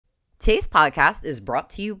Today's podcast is brought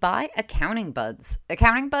to you by Accounting Buds.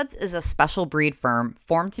 Accounting Buds is a special breed firm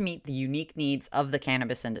formed to meet the unique needs of the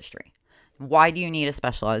cannabis industry. Why do you need a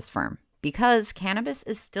specialized firm? Because cannabis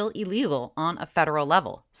is still illegal on a federal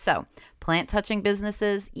level. So, plant-touching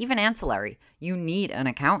businesses, even ancillary, you need an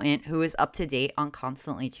accountant who is up to date on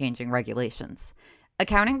constantly changing regulations.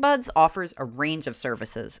 Accounting Buds offers a range of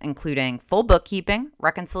services, including full bookkeeping,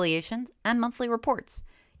 reconciliation, and monthly reports.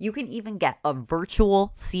 You can even get a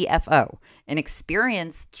virtual CFO, an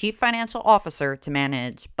experienced chief financial officer to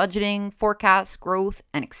manage budgeting, forecasts, growth,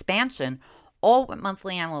 and expansion, all with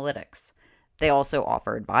monthly analytics. They also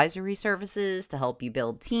offer advisory services to help you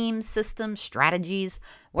build teams, systems, strategies.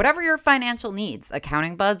 Whatever your financial needs,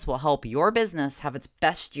 Accounting Buds will help your business have its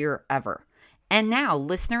best year ever. And now,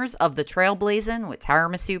 listeners of the Trailblazin' with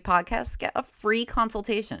Tiramisu podcast get a free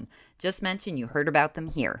consultation. Just mention you heard about them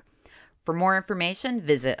here. For more information,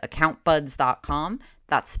 visit accountbuds.com.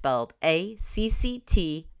 That's spelled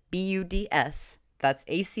ACCTBUDS. That's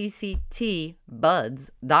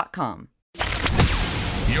ACCTbuds.com.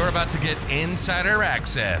 You're about to get insider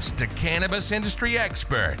access to cannabis industry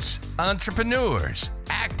experts, entrepreneurs,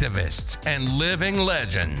 activists, and living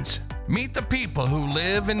legends. Meet the people who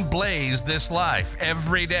live and blaze this life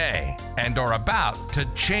every day and are about to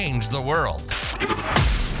change the world.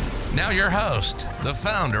 Now your host, the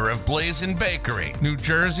founder of Blazin' Bakery, New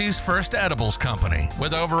Jersey's first edibles company,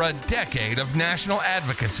 with over a decade of national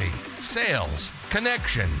advocacy, sales,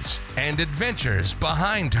 connections, and adventures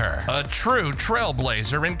behind her. A true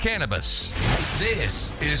trailblazer in cannabis.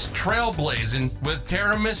 This is Trailblazin' with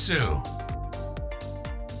Tiramisu.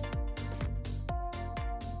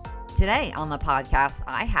 Today on the podcast,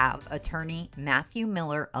 I have attorney Matthew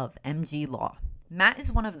Miller of MG Law. Matt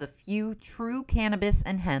is one of the few true cannabis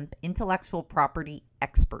and hemp intellectual property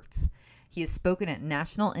experts. He has spoken at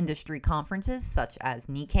national industry conferences such as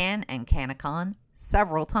NECANN and CannaCon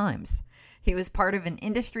several times. He was part of an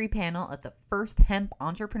industry panel at the first hemp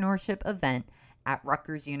entrepreneurship event at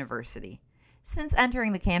Rutgers University. Since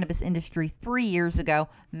entering the cannabis industry 3 years ago,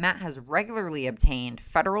 Matt has regularly obtained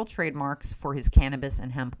federal trademarks for his cannabis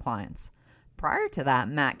and hemp clients. Prior to that,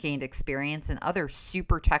 Matt gained experience in other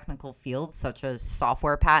super technical fields such as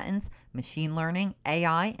software patents, machine learning,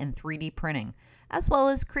 AI, and 3D printing, as well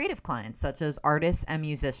as creative clients such as artists and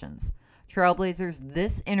musicians. Trailblazers,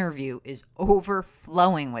 this interview is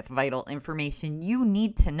overflowing with vital information you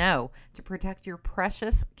need to know to protect your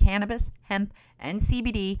precious cannabis, hemp, and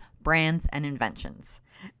CBD brands and inventions.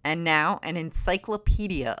 And now, an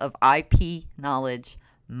encyclopedia of IP knowledge,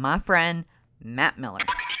 my friend, Matt Miller.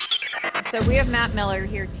 So we have Matt Miller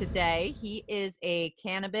here today. He is a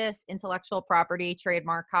cannabis, intellectual property,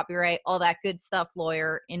 trademark, copyright, all that good stuff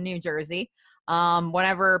lawyer in New Jersey.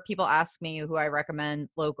 Whenever people ask me who I recommend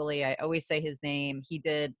locally, I always say his name. He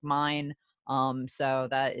did mine. So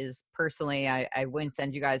that is personally, I wouldn't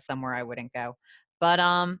send you guys somewhere I wouldn't go. But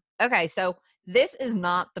okay, so this is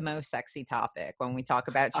not the most sexy topic when we talk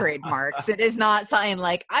about trademarks. It is not something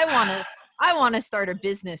like I want to start a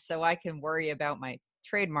business so I can worry about my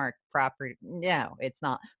trademark property. No, it's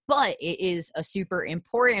not. But it is a super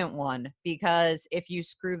important one because if you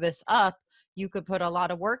screw this up, you could put a lot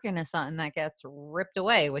of work into something that gets ripped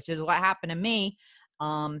away, which is what happened to me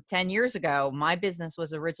 10 years ago. My business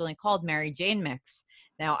was originally called Mary Jane Mix.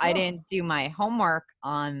 Now, I didn't do my homework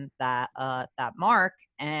on that mark,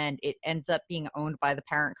 and it ends up being owned by the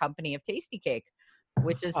parent company of Tasty Cake,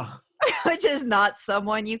 which is which is not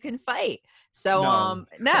someone you can fight. So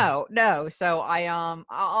no. So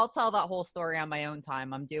I'll tell that whole story on my own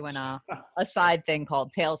time. I'm doing a side thing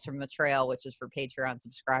called Tales from the Trail, which is for Patreon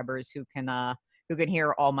subscribers who can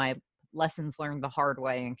hear all my lessons learned the hard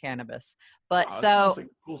way in cannabis. But wow, so sounds like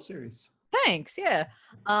a cool series. Thanks. Yeah.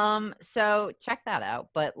 So check that out.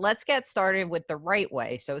 But let's get started with the right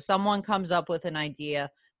way. So someone comes up with an idea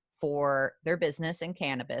for their business in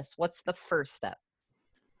cannabis. What's the first step?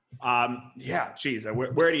 Geez,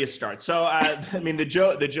 where do you start? So, I mean, the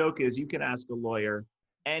joke is you can ask a lawyer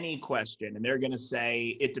any question and they're going to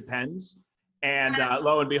say, it depends. And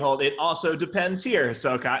lo and behold, it also depends here.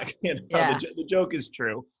 So, the joke is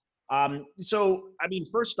true. So, I mean,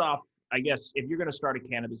 first off, I guess if you're going to start a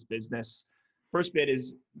cannabis business, first bit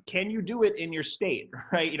is, can you do it in your state,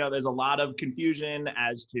 right? You know, there's a lot of confusion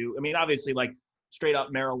as to, I mean, obviously like straight up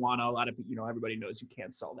marijuana, a lot of, everybody knows you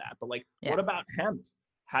can't sell that, but like, what about hemp?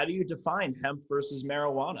 How do you define hemp versus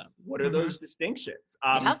marijuana? What are those distinctions?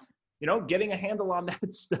 Getting a handle on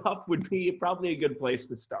that stuff would be probably a good place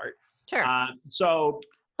to start. Sure. So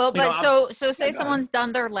say someone's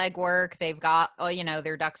done their legwork, they've got,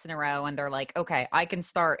 their ducks in a row, and they're like, okay, I can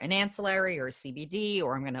start an ancillary or a CBD,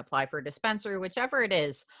 or I'm going to apply for a dispensary, whichever it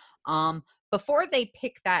is. Before they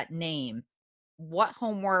pick that name, what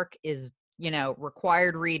homework is,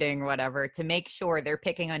 required reading or whatever to make sure they're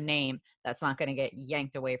picking a name that's not going to get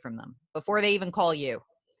yanked away from them before they even call you?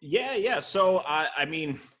 Yeah. So, I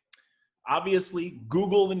mean, obviously,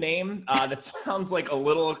 Google the name. That sounds like a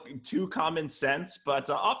little too common sense, but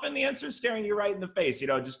often the answer is staring you right in the face.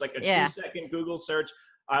 Just like a 2-second Google search.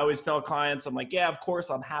 I always tell clients, I'm like, yeah, of course,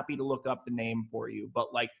 I'm happy to look up the name for you.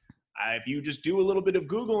 But like, if you just do a little bit of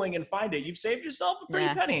Googling and find it, you've saved yourself a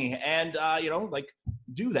pretty penny. And,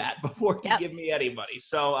 do that before you give me anybody.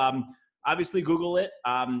 So obviously, Google it.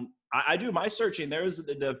 I do my searching. There's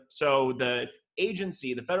the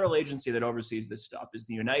agency, the federal agency that oversees this stuff is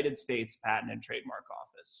the United States Patent and Trademark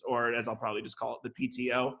Office, or as I'll probably just call it, the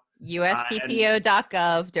PTO.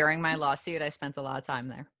 USPTO.gov. During my lawsuit, I spent a lot of time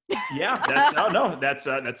there. Yeah,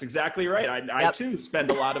 that's exactly right. I too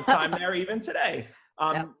spend a lot of time there even today.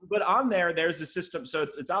 But on there's a system. So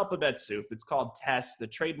it's alphabet soup. It's called TESS, the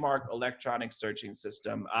Trademark Electronic Searching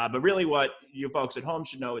System. But really what you folks at home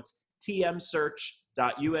should know, it's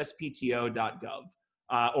tmsearch.uspto.gov.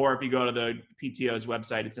 Or if you go to the PTO's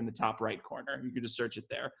website, it's in the top right corner. You can just search it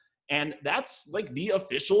there. And that's like the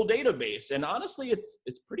official database. And honestly,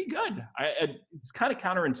 it's pretty good. It's kind of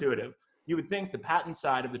counterintuitive. You would think the patent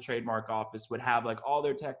side of the trademark office would have like all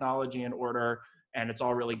their technology in order and it's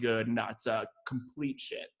all really good. No, it's complete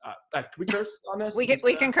shit. Can we curse on this? We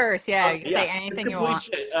can curse. Yeah. You can say anything you want.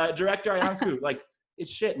 Shit. Director Iancu, like,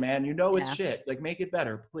 it's shit, man. It's shit. Like, make it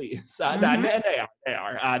better, please. And they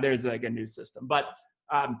are. There's like a new system. But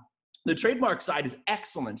the trademark side is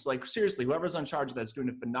excellent. Like, seriously, whoever's in charge of that's doing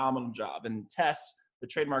a phenomenal job. And TESS, the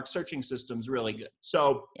trademark searching system, is really good.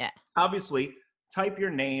 So obviously, type your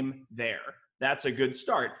name there. That's a good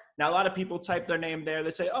start. Now, a lot of people type their name there.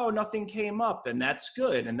 They say, oh, nothing came up. And that's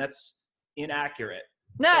good. And that's inaccurate.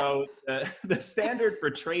 No. So the standard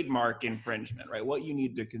for trademark infringement, right? What you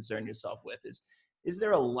need to concern yourself with is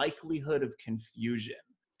there a likelihood of confusion?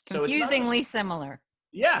 Confusingly similar.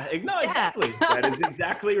 Yeah, no, exactly. That is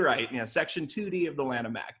exactly right. Section 2D of the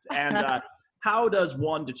Lanham Act. And how does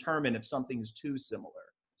one determine if something is too similar?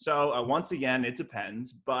 So once again, it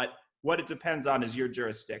depends, but what it depends on is your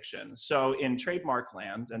jurisdiction. So in trademark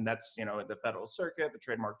land, and that's, the Federal Circuit, the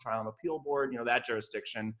Trademark Trial and Appeal Board, that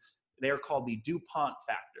jurisdiction, they're called the DuPont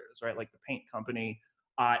factors, right? Like the paint company.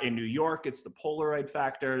 In New York, it's the Polaroid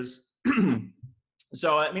factors.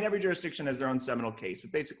 So, every jurisdiction has their own seminal case,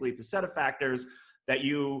 but basically it's a set of factors that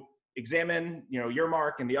you examine, your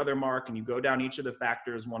mark and the other mark, and you go down each of the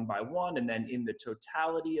factors one by one, and then in the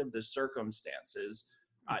totality of the circumstances,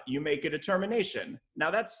 you make a determination. Now,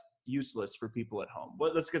 that's useless for people at home.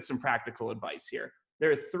 Well, let's get some practical advice here.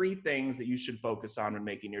 There are 3 things that you should focus on when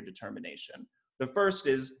making your determination. The first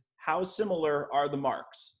is, how similar are the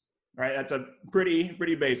marks, right? That's a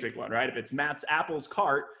pretty basic one, right? If it's Matt's Apples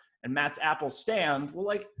cart and Matt's Apple stand,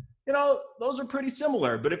 well, those are pretty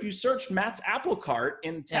similar. But if you searched Matt's Apple cart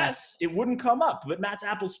in TESS, it wouldn't come up. But Matt's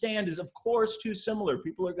Apple stand is, of course, too similar.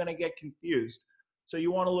 People are going to get confused. So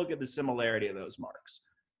you want to look at the similarity of those marks.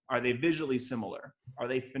 Are they visually similar? Are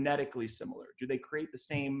they phonetically similar? Do they create the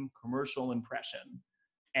same commercial impression?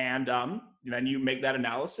 And then you make that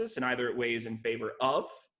analysis, and either it weighs in favor of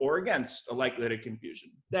or against a likelihood of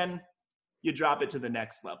confusion. Then you drop it to the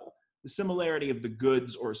next level, the similarity of the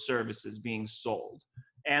goods or services being sold.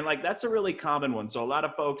 And that's a really common one. So a lot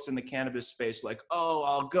of folks in the cannabis space, oh,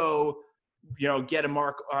 I'll go, get a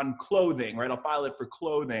mark on clothing, right? I'll file it for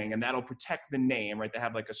clothing and that'll protect the name, right? They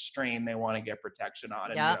have a strain they want to get protection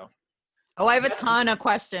on. And, I have a ton of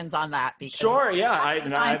questions on that. Because sure. Yeah.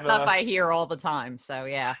 I hear all the time. So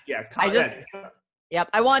yeah. Yeah.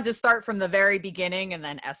 I wanted to start from the very beginning and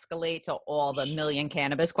then escalate to all the million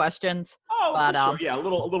cannabis questions. Oh, but, sure. Yeah. A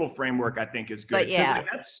little framework I think is good. But yeah.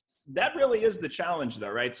 That really is the challenge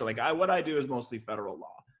though, right? So what I do is mostly federal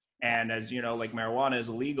law. And as you know, marijuana is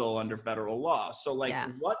illegal under federal law. So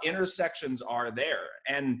what intersections are there?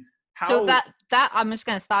 And how? So that I'm just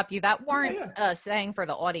going to stop you. That warrants saying for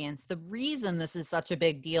the audience, the reason this is such a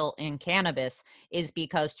big deal in cannabis is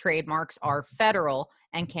because trademarks are federal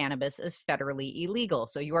and cannabis is federally illegal.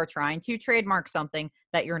 So you are trying to trademark something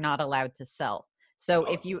that you're not allowed to sell. So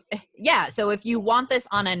if you want this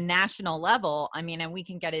on a national level, and we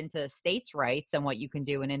can get into states' rights and what you can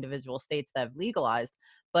do in individual states that have legalized.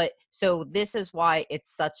 But so this is why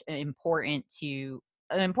it's such an important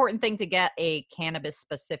thing to get a cannabis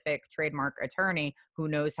specific trademark attorney who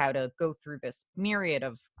knows how to go through this myriad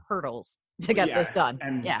of hurdles to get this done.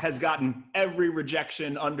 And has gotten every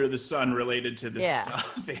rejection under the sun related to this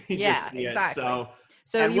stuff. Exactly. So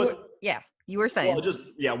You were saying.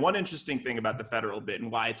 Well, one interesting thing about the federal bit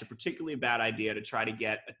and why it's a particularly bad idea to try to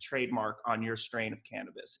get a trademark on your strain of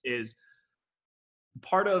cannabis is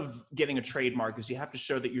part of getting a trademark is you have to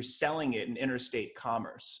show that you're selling it in interstate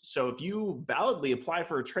commerce. So if you validly apply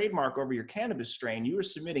for a trademark over your cannabis strain, you are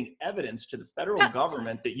submitting evidence to the federal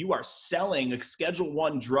government that you are selling a Schedule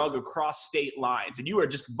I drug across state lines, and you are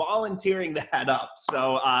just volunteering that up.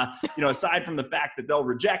 So, aside from the fact that they'll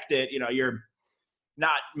reject it, you're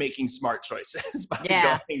not making smart choices by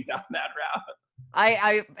going down that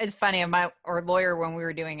route. It's funny, our lawyer, when we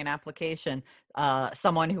were doing an application,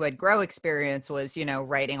 someone who had grow experience was,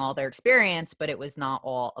 writing all their experience, but it was not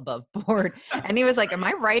all above board. And he was like, am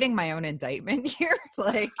I writing my own indictment here?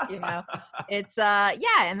 It's,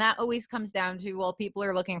 and that always comes down to, well, people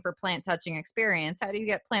are looking for plant touching experience. How do you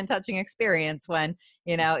get plant touching experience when,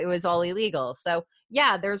 it was all illegal? So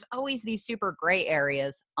there's always these super gray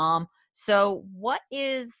areas. So what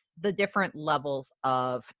is the different levels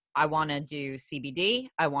of, I want to do CBD,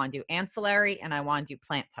 I want to do ancillary, and I want to do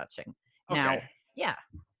plant touching? Okay.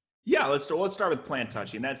 Now, let's start with plant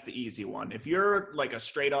touching. That's the easy one. If you're like a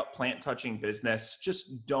straight up plant touching business,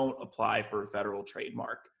 just don't apply for a federal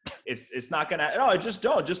trademark. It's not gonna. No, just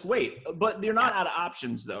don't. Just wait. But you're not out of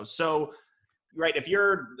options though. So, right, if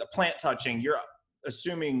you're plant touching,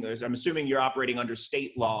 I'm assuming you're operating under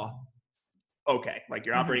state law. Okay, like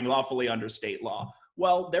you're operating lawfully under state law.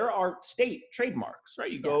 Well, there are state trademarks,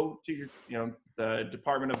 right? You go to your, the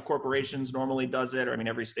Department of Corporations normally does it, or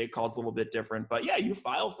every state calls it a little bit different, but you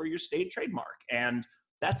file for your state trademark, and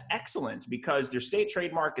that's excellent because your state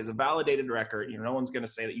trademark is a validated record. No one's going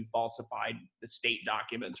to say that you falsified the state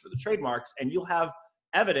documents for the trademarks, and you'll have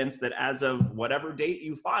evidence that as of whatever date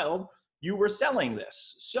you filed, you were selling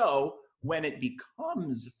this. So when it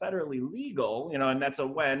becomes federally legal, and that's a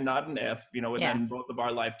when, not an if, within both of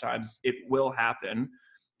our lifetimes, it will happen.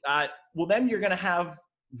 Well, then you're going to have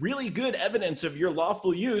really good evidence of your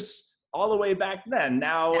lawful use all the way back then.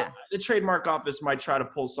 Now, the trademark office might try to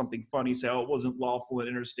pull something funny, say, oh, it wasn't lawful in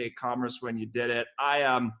interstate commerce when you did it.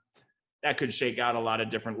 That could shake out a lot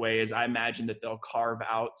of different ways. I imagine that they'll carve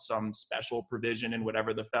out some special provision in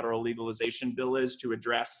whatever the federal legalization bill is to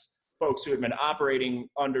address folks who have been operating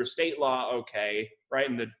under state law, okay, right?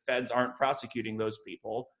 And the feds aren't prosecuting those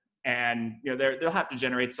people. And, they'll have to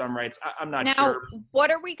generate some rights. I'm not sure. Now, what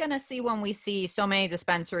are we going to see when we see so many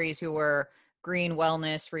dispensaries who are green,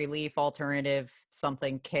 wellness, relief, alternative,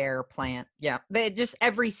 something, care, plant? Yeah,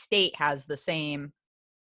 every state has the same,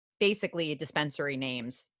 basically, dispensary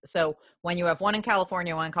names. So when you have one in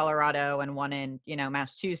California, one in Colorado, and one in,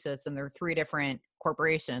 Massachusetts, and there are 3 different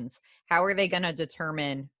corporations, how are they going to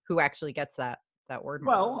determine who actually gets that word?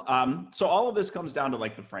 Well, so all of this comes down to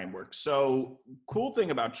like the framework. So cool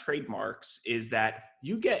thing about trademarks is that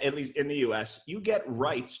you get, at least in the US, you get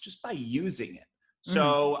rights just by using it.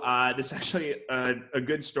 So this is actually a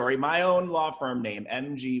good story. My own law firm name,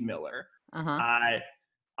 MG Miller. I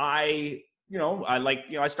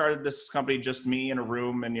started this company, just me in a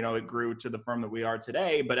room, and, it grew to the firm that we are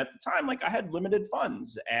today. But at the time, I had limited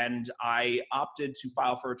funds, and I opted to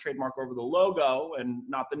file for a trademark over the logo and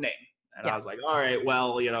not the name. And I was like, all right,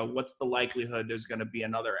 well, what's the likelihood there's going to be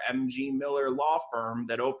another MG Miller law firm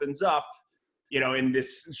that opens up, in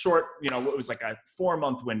this short, what was like a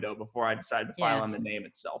 4-month window before I decided to file on the name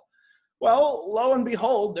itself. Well, lo and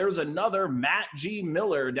behold, there's another Matt G.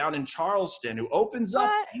 Miller down in Charleston who opens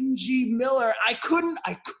up MG Miller. I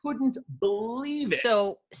couldn't believe it.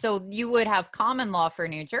 So you would have common law for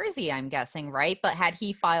New Jersey, I'm guessing, right? But had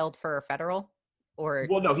he filed for federal? Or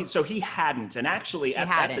well, no, he hadn't. And actually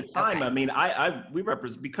at the time, okay. We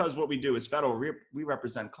represent, because what we do is federal, we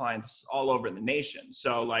represent clients all over the nation.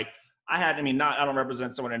 So I don't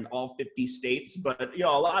represent someone in all 50 states, but a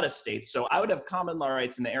lot of states. So I would have common law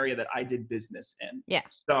rights in the area that I did business in. Yeah.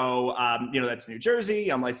 So, that's New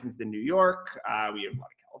Jersey. I'm licensed in New York. We have a lot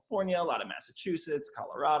of California, a lot of Massachusetts,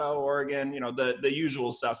 Colorado, Oregon, the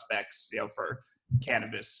usual suspects, for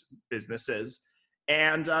cannabis businesses.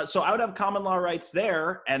 And so I would have common law rights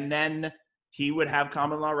there. And then he would have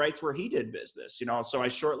common law rights where he did business, So I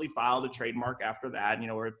shortly filed a trademark after that.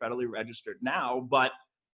 We're federally registered now, but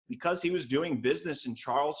because he was doing business in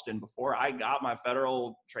Charleston before I got my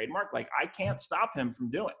federal trademark, I can't stop him from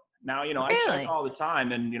doing it. Now, Really? I check all the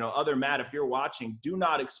time, and, other Matt, if you're watching, do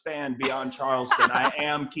not expand beyond Charleston. I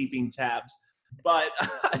am keeping tabs, but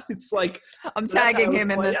it's I'm tagging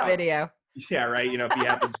him in this video. Yeah, right. If he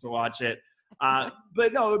happens to watch it.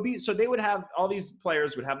 But no, it would be, so they would have, all these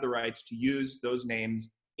players would have the rights to use those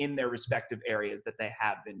names in their respective areas that they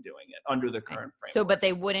have been doing it under the current framework. So, but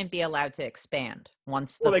they wouldn't be allowed to expand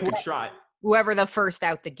once. Well, they could try. whoever the first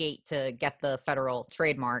out the gate to get the federal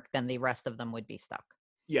trademark, then the rest of them would be stuck.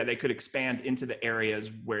 Yeah, they could expand into the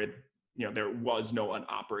areas where, you know, there was no one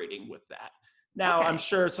operating with that. Now, I'm Okay.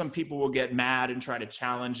 sure some people will get mad and try to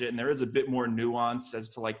challenge it, and there is a bit more nuance as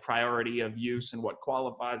to like priority of use and what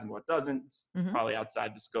qualifies and what doesn't. It's Mhm. probably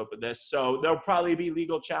outside the scope of this. So there'll probably be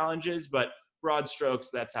legal challenges, but broad strokes,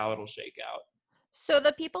 that's how it'll shake out. So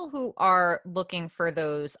the people who are looking for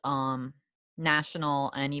those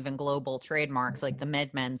national and even global trademarks like the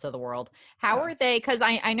MedMens of the world, how Yeah. are they, because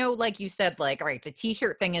I know, like you said, like, all right, the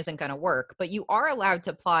t-shirt thing isn't going to work, but you are allowed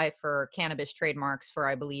to apply for cannabis trademarks for,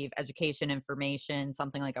 I believe, education, information,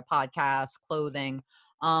 something like a podcast, clothing.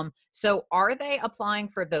 So are they applying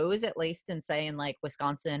for those, at least in, say, in like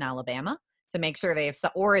Wisconsin, Alabama, to make sure they have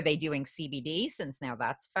or are they doing CBD, since now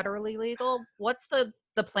that's federally legal? What's the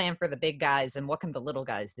plan for the big guys, and what can the little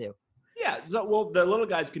guys do? Yeah, so, well, the little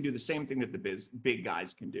guys can do the same thing that the big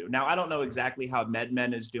guys can do. Now, I don't know exactly how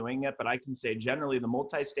MedMen is doing it, but I can say generally the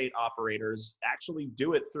multi-state operators actually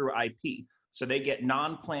do it through IP. So they get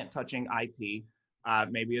non-plant touching IP.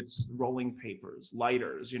 Maybe it's rolling papers,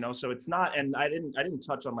 lighters, you know. So it's not. And I didn't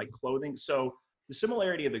touch on like clothing. So the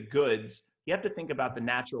similarity of the goods, you have to think about the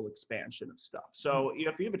natural expansion of stuff. So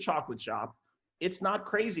if you have a chocolate shop, it's not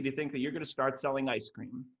crazy to think that you're going to start selling ice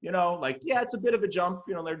cream. You know, like, yeah, it's a bit of a jump.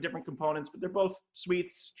 You know, they're different components, but they're both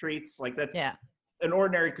sweets, treats. Like, that's Yeah. an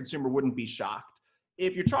ordinary consumer wouldn't be shocked.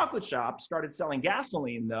 If your chocolate shop started selling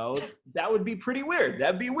gasoline, though, that would be pretty weird.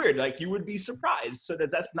 That'd be weird. Like, you would be surprised. So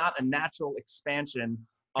that's not a natural expansion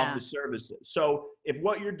of Yeah. the services. So if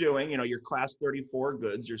what you're doing, you know, your class 34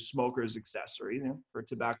 goods, your smoker's accessories, you know, for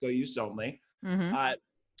tobacco use only, Mm-hmm. uh,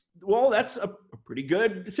 well, that's a pretty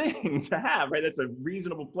good thing to have, right? That's a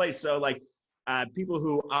reasonable place. So like people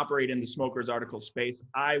who operate in the smokers article space,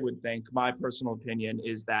 I would think, my personal opinion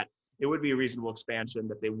is that it would be a reasonable expansion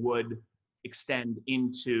that they would extend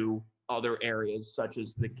into other areas such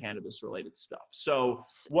as the cannabis related stuff. So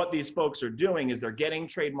what these folks are doing is they're getting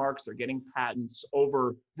trademarks, they're getting patents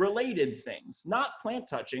over related things, not plant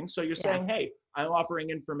touching. So you're Yeah. saying, hey, I'm offering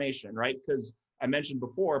information, right? Because I mentioned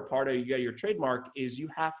before, part of your trademark is you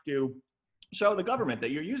have to show the government that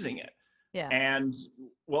you're using it. Yeah. And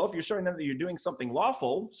well, if you're showing them that you're doing something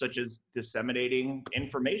lawful, such as disseminating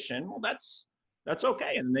information, well, that's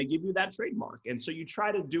okay. And they give you that trademark. And so you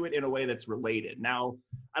try to do it in a way that's related. Now,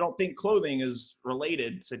 I don't think clothing is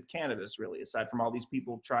related to cannabis, really, aside from all these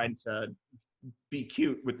people trying to be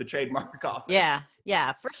cute with the trademark office.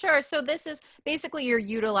 Yeah, for sure. So this is basically you're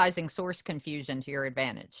utilizing source confusion to your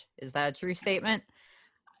advantage. Is that a true statement?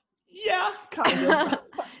 Yeah, kind of.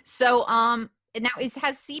 So now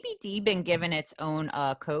has CBD been given its own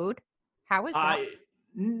code? How is that?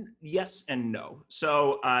 Yes and no.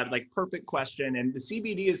 So like, perfect question. And the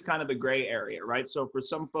CBD is kind of the gray area, right? So for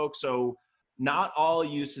some folks, so not all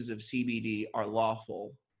uses of CBD are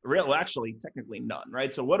lawful. Well, actually, technically none,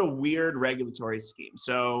 right? So what a weird regulatory scheme.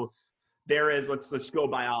 So there is, let's go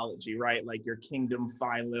biology, right? Like your kingdom,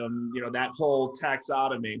 phylum, you know, that whole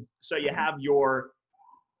taxonomy. So you have your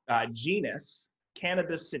genus,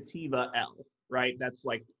 Cannabis sativa L, right? That's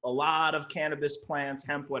like a lot of cannabis plants,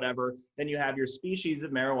 hemp, whatever. Then you have your species of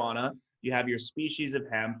marijuana, you have your species of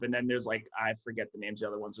hemp, and then there's like, I forget the names of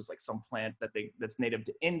the other ones. There's like some plant that's native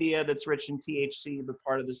to India that's rich in THC, but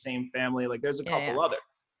part of the same family. Like there's a couple other.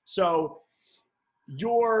 So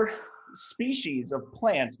your species of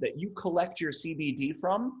plants that you collect your CBD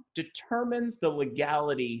from determines the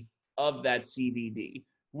legality of that CBD,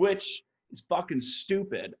 which is fucking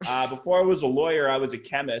stupid. Before I was a lawyer, I was a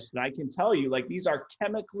chemist, and I can tell you, like, these are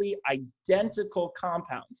chemically identical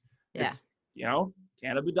compounds. Yeah. It's, you know,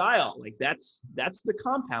 cannabidiol, like that's the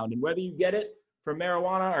compound, and whether you get it from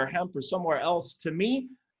marijuana or hemp or somewhere else, to me,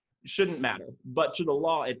 shouldn't matter. But to the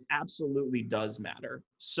law, it absolutely does matter.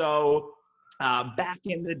 So back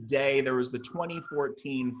in the day, there was the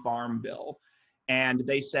 2014 Farm Bill, and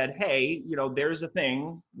they said, hey, you know, there's a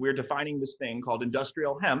thing, we're defining this thing called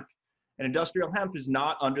industrial hemp, and industrial hemp is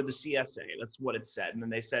not under the CSA. That's what it said. And then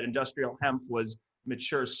they said industrial hemp was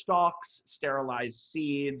mature stalks, sterilized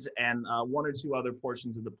seeds, and one or two other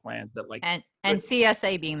portions of the plant that, like, and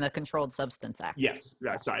CSA being the Controlled Substance Act. Yes,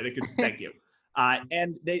 sorry, thank you.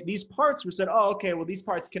 And these parts were said, oh, okay, well, these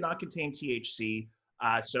parts cannot contain THC,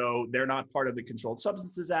 so they're not part of the Controlled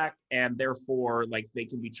Substances Act, and therefore, like, they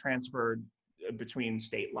can be transferred between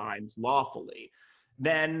state lines lawfully.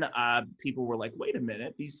 Then people were like, wait a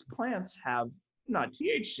minute, these plants have not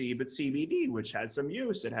THC, but CBD, which has some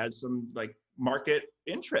use. It has some, like, market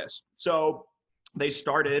interest. So they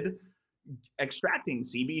started extracting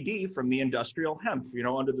CBD from the industrial hemp, you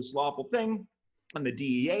know, under this lawful thing. And the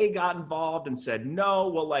DEA got involved and said, no,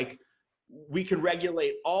 well, like, we can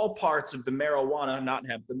regulate all parts of the marijuana, not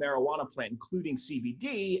hemp, the marijuana plant, including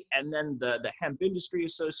CBD. And then the Hemp Industry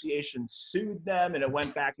Association sued them, and it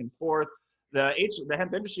went back and forth. The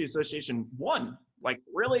Hemp Industry Association won, like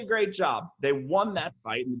really great job. They won that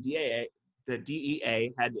fight, and the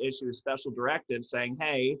DEA had to issue a special directive saying,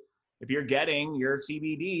 hey, if you're getting your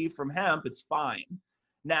CBD from hemp, it's fine.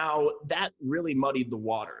 Now, that really muddied the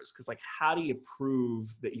waters, because like, how do you prove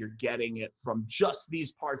that you're getting it from just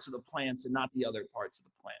these parts of the plants and not the other parts of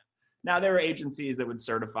the plant? Now, there were agencies that would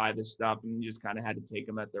certify this stuff, and you just kind of had to take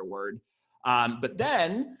them at their word. But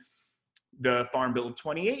then the Farm Bill of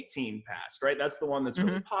 2018 passed, right? That's the one that's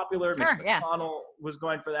really popular. Sure, Mr. McConnell was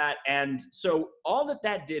going for that. And so all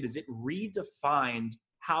that did is it redefined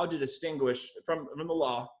how to distinguish from the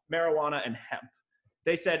law, marijuana and hemp.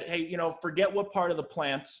 They said, hey, forget what part of the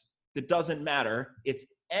plant, that doesn't matter.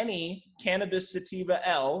 It's any cannabis sativa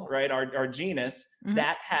L, right, our genus,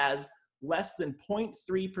 that has less than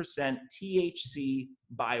 0.3% THC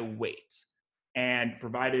by weight. And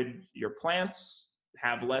provided your plants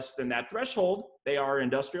have less than that threshold, they are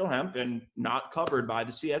industrial hemp and not covered by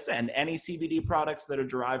the CSN. Any CBD products that are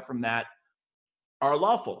derived from that are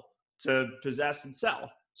lawful to possess and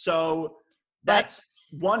sell. So that's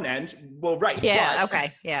one end. Well, right. Yeah. But,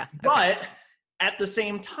 okay. Yeah. But at the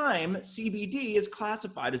same time, CBD is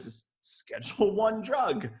classified as a Schedule 1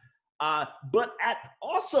 drug. But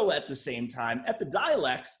also at the same time,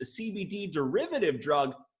 Epidiolex, a CBD derivative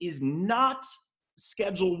drug, is not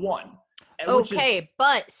Schedule 1. Okay,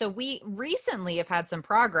 but so we recently have had some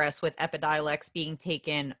progress with Epidiolex being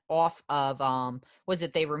taken off of, was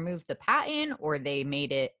it they removed the patent or they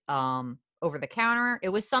made it over the counter? It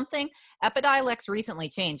was something. Epidiolex recently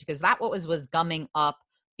changed, because that was gumming up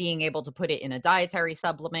being able to put it in a dietary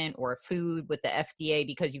supplement or a food with the FDA,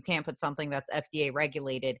 because you can't put something that's FDA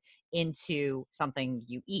regulated into something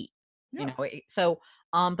you eat. Yeah. So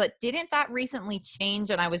but didn't that recently change?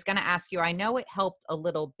 And I was going to ask you, I know it helped a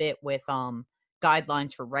little bit with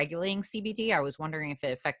guidelines for regulating CBD. I was wondering if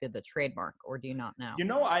it affected the trademark, or do you not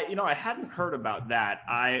know? I hadn't heard about that.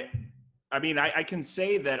 I can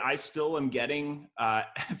say that I still am getting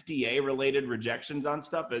FDA related rejections on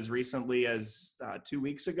stuff as recently as 2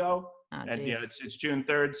 weeks ago. And it's June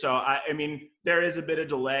 3rd. So there is a bit of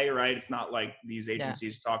delay, right? It's not like these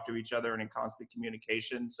agencies talk to each other and in constant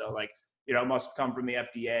communication. So like, it must come from the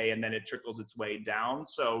FDA and then it trickles its way down.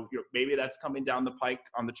 So maybe that's coming down the pike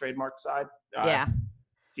on the trademark side.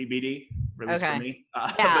 TBD, for at least for me.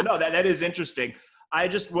 But no, that is interesting. I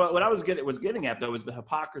just, what I was getting at though, was the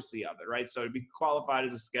hypocrisy of it, right? So to be qualified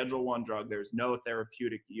as a Schedule 1 drug, there's no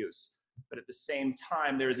therapeutic use. But at the same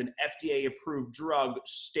time, there's an FDA approved drug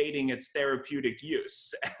stating its therapeutic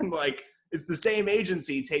use. And like, it's the same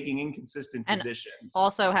agency taking inconsistent positions.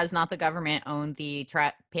 Also, has not the government owned the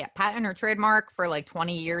patent or trademark for like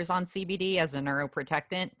 20 years on CBD as a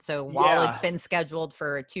neuroprotectant? So while it's been scheduled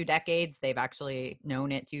for 2 decades, they've actually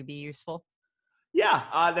known it to be useful. Yeah,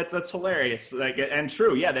 that's hilarious. Like, and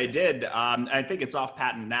true. Yeah, they did. I think it's off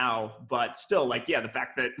patent now, but still, like, the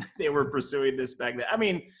fact that they were pursuing this back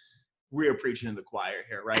then. We are preaching to the choir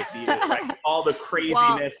here, right? All the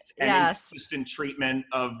craziness and inconsistent treatment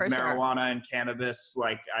of marijuana and cannabis.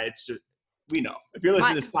 Like, it's just, we know. If you're listening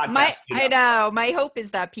to this podcast, I know. My hope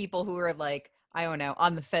is that people who are like, I don't know,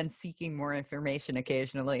 on the fence seeking more information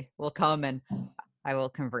occasionally will come, and I will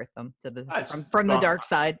convert them to the from the dark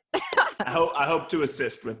side. I hope to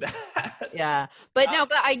assist with that. Yeah. But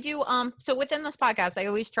I do. So within this podcast, I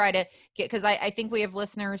always try to get, because I think we have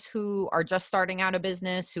listeners who are just starting out a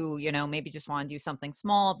business, who, maybe just want to do something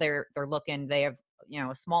small. They're looking, they have,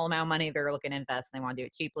 a small amount of money they're looking to invest, and they want to do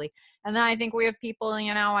it cheaply. And then I think we have people,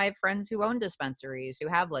 I have friends who own dispensaries, who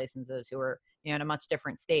have licenses, who are, at a much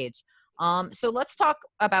different stage. So let's talk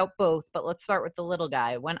about both, but let's start with the little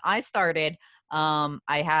guy. When I started,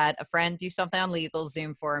 I had a friend do something on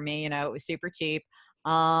LegalZoom for me, it was super cheap.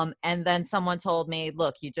 And then someone told me,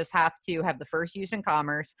 look, you just have to have the first use in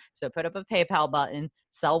commerce. So put up a PayPal button,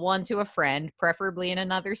 sell one to a friend, preferably in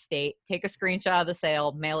another state, take a screenshot of the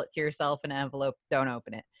sale, mail it to yourself in an envelope, don't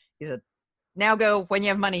open it. He said, now go, when you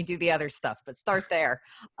have money, do the other stuff, but start there.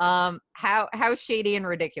 How shady and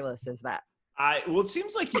ridiculous is that? Well, it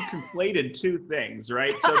seems like you conflated two things,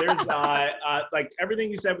 right? So there's like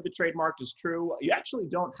everything you said with the trademark is true. You actually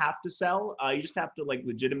don't have to sell. You just have to like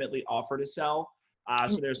legitimately offer to sell.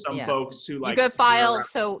 So there's some folks who like you could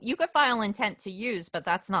file intent to use, but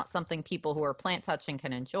that's not something people who are plant touching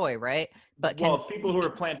can enjoy, right? But people who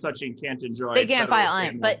are plant touching can't enjoy. They can't file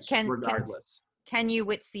it, but regardless. can you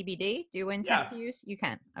with CBD do intent to use? You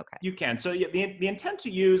can. Okay. You can. So yeah, the intent to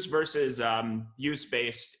use versus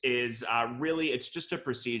use-based is really, it's just a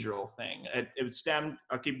procedural thing. It was stemmed,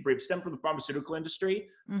 I'll keep it brief, stemmed from the pharmaceutical industry.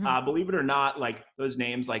 Believe it or not, like those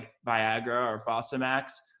names like Viagra or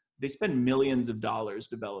Fosamax, they spend millions of dollars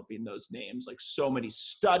developing those names, like so many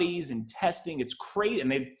studies and testing. It's crazy.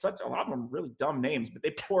 And they've such a lot of them really dumb names, but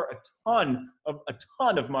they pour a ton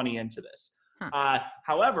of money into this.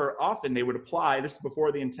 However, often they would apply, this is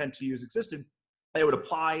before the intent to use existed, they would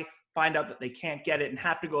apply, find out that they can't get it, and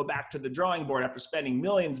have to go back to the drawing board after spending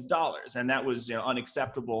millions of dollars. And that was,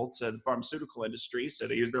 unacceptable to the pharmaceutical industry. So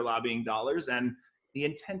they used their lobbying dollars, and the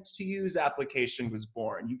intent to use application was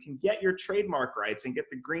born. You can get your trademark rights and get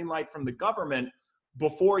the green light from the government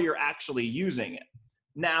before you're actually using it.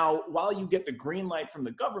 Now, while you get the green light from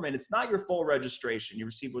the government, it's not your full registration. You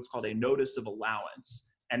receive what's called a notice of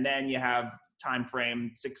allowance. And then you have time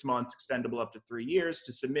frame, 6 months, extendable up to 3 years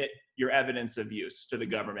to submit your evidence of use to the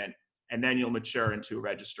government. And then you'll mature into a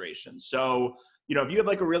registration. So, if you have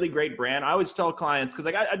like a really great brand, I always tell clients, because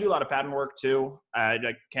like I do a lot of patent work too,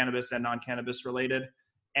 like cannabis and non-cannabis related.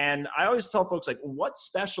 And I always tell folks, like, what's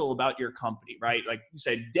special about your company, right? Like you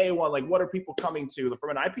said, day one, like what are people coming to from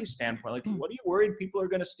an IP standpoint? Like, what are you worried people are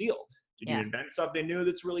going to steal? Did you invent something new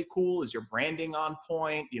that's really cool? Is your branding on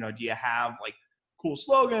point? Do you have like cool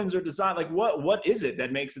slogans or design? Like what is it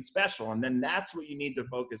that makes it special? And then that's what you need to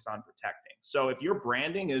focus on protecting. So if your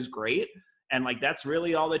branding is great, and like that's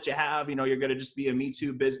really all that you have, you're going to just be a Me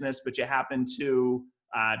Too business, but you happen to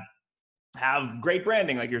have great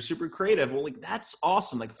branding, like you're super creative. Well, like that's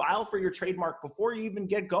awesome. Like file for your trademark before you even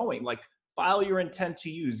get going. Like file your intent to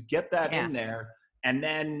use, get that in there, and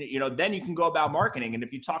then then you can go about marketing. And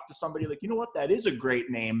if you talk to somebody like, that is a great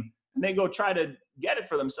name, and they go try to get it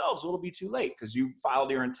for themselves, it'll be too late because you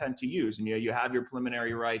filed your intent to use, and you have your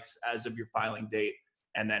preliminary rights as of your filing date.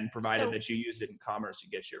 And then provided that you use it in commerce, you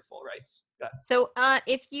get your full rights. So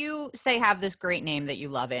if you say have this great name that you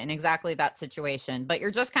love it in exactly that situation, but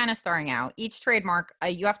you're just kind of starting out, each trademark,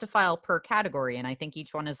 you have to file per category. And I think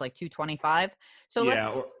each one is like $225.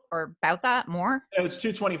 So or about that more? It's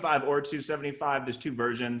 $225 or $275. There's two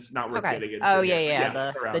versions, not worth getting into. Oh,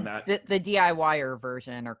 yeah. The DIYer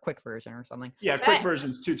version or quick version or something. Yeah, quick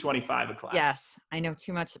version's $225 a class. Yes, I know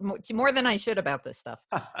too much, more than I should about this stuff.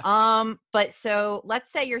 But so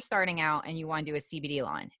let's say you're starting out and you want to do a CBD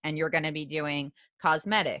line, and you're going to be doing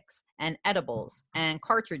cosmetics and edibles and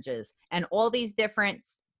cartridges and all these different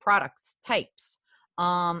products types.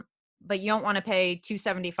 But you don't want to pay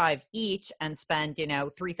 $275 each and spend,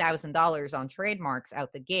 $3,000 on trademarks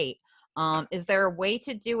out the gate. Is there a way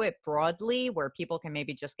to do it broadly where people can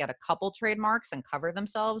maybe just get a couple trademarks and cover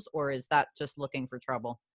themselves, or is that just looking for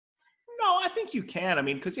trouble? No, I think you can. I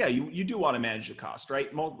mean, because you do want to manage the cost,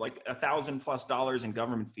 right? Like $1,000+ in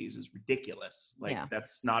government fees is ridiculous.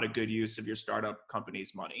 That's not a good use of your startup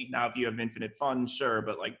company's money. Now, if you have infinite funds, sure,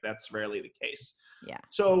 but like that's rarely the case. Yeah.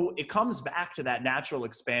 So it comes back to that natural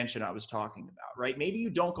expansion I was talking about, right? Maybe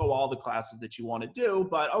you don't go all the classes that you want to do,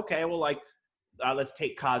 but okay, well, like let's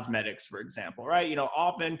take cosmetics, for example, right?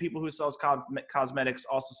 Often people who sell cosmetics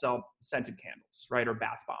also sell scented candles, right? Or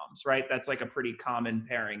bath bombs, right? That's like a pretty common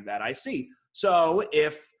pairing that I see. So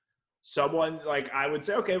if someone I would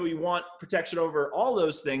say, okay, well, you want protection over all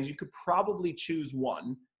those things, you could probably choose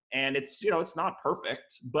one. And it's, it's not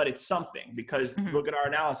perfect, but it's something because look at our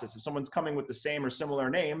analysis. If someone's coming with the same or similar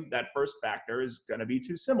name, that first factor is going to be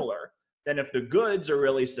too similar. Then if the goods are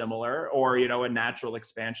really similar or, a natural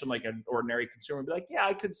expansion, like an ordinary consumer would be like, yeah,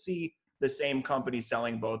 I could see the same company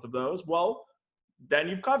selling both of those. Well, then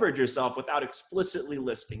you've covered yourself without explicitly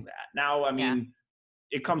listing that. Now, I mean,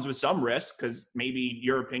 it comes with some risk because maybe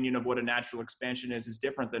your opinion of what a natural expansion is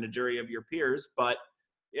different than a jury of your peers, but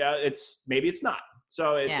maybe it's not.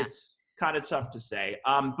 So it's kind of tough to say.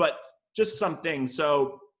 But just some things.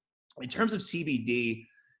 So in terms of CBD,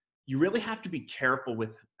 you really have to be careful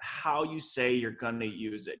with how you say you're going to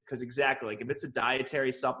use it. Because exactly, like if it's a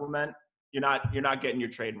dietary supplement, you're not getting your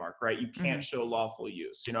trademark, right? You can't show lawful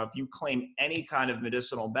use. If you claim any kind of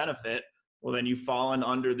medicinal benefit, well, then you've fallen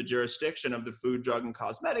under the jurisdiction of the Food, Drug, and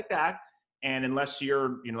Cosmetic Act. And unless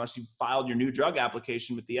you've filed your new drug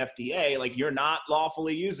application with the FDA, like you're not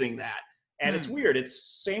lawfully using that. And it's weird.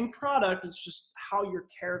 It's same product. It's just how you're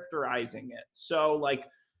characterizing it. So like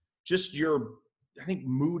just I think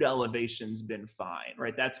mood elevation's been fine,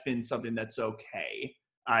 right? That's been something that's okay.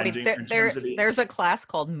 There's a class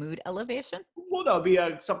called mood elevation? Well, no, it'd be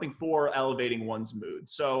something for elevating one's mood.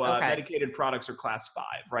 So medicated products are class 5,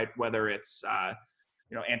 right? Whether it's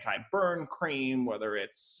anti-burn cream, whether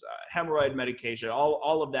it's hemorrhoid medication,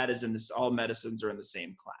 all of that is in this, all medicines are in the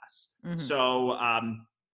same class. Mm-hmm. So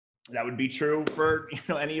that would be true for,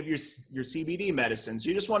 any of your CBD medicines.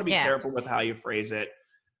 You just want to be careful with how you phrase it.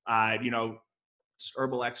 Just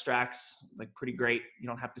herbal extracts, like pretty great. You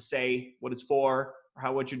don't have to say what it's for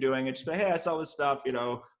or what you're doing. It's just say, hey, I sell this stuff.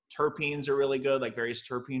 Terpenes are really good. Like various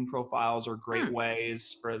terpene profiles are great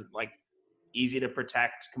ways for like easy to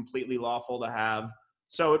protect, completely lawful to have.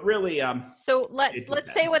 So it really. So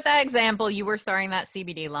let's say with that example, you were starting that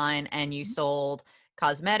CBD line and you sold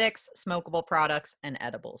cosmetics, smokable products, and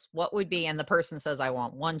edibles. What would be, and the person says, I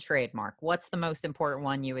want one trademark. What's the most important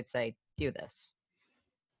one you would say, do this?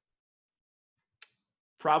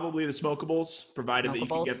 Probably the smokables, provided that you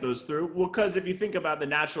can get those through. Well, because if you think about the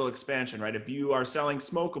natural expansion, right? If you are selling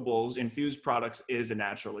smokables, infused products is a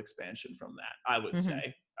natural expansion from that, I would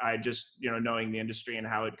say. I just, knowing the industry and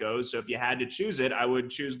how it goes. So if you had to choose it, I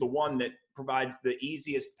would choose the one that provides the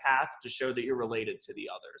easiest path to show that you're related to the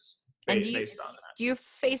others. Based on that. Do you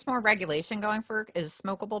face more regulation going for a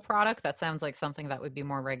smokable product? That sounds like something that would be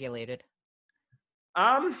more regulated.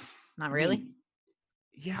 Not really?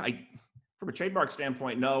 Yeah, from a trademark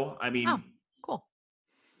standpoint, no. I mean, cool.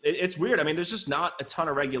 It's weird. I mean, there's just not a ton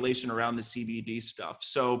of regulation around the CBD stuff.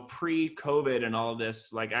 So pre-COVID and all of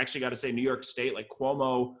this, like I actually got to say New York State, like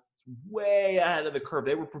Cuomo, way ahead of the curve.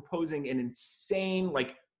 They were proposing an insane,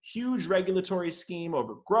 like huge regulatory scheme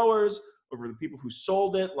over growers, over the people who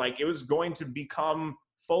sold it. Like it was going to become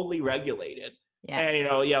fully regulated. Yeah. And,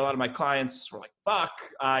 a lot of my clients were like, fuck,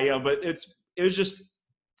 but it was just,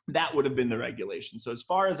 that would have been the regulation. So as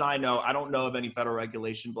far as I know, I don't know of any federal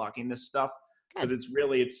regulation blocking this stuff because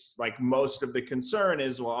it's like most of the concern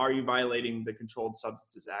is, well, are you violating the Controlled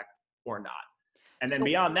Substances Act or not? And then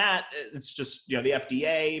beyond that, it's just, the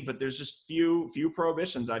FDA, but there's just few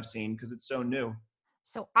prohibitions I've seen because it's so new.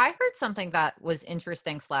 So I heard something that was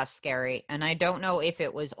interesting / scary, and I don't know if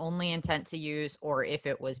it was only intent to use or if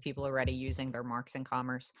it was people already using their marks in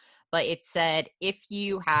commerce, but it said if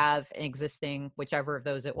you have an existing, whichever of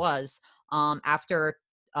those it was, after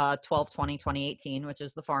 12/20/2018, which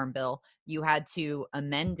is the Farm Bill, you had to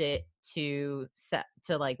amend it to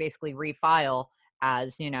like basically refile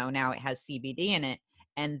as, now it has CBD in it.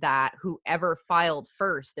 And that whoever filed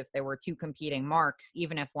first, if there were two competing marks,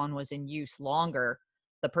 even if one was in use longer,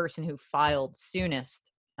 the person who filed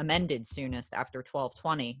soonest, amended soonest after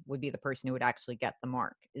 12/20 would be the person who would actually get the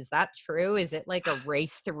mark. Is that true? Is it like a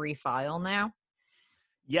race to refile now?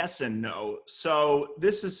 Yes and no. So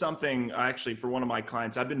this is something actually for one of my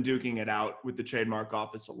clients, I've been duking it out with the trademark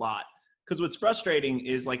office a lot. Because what's frustrating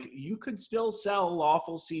is like you could still sell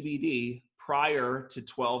lawful CBD prior to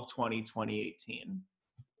 12/20/2018.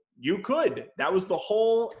 You could. That was the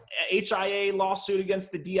whole HIA lawsuit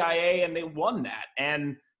against the DIA, and they won that.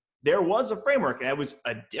 And there was a framework. It was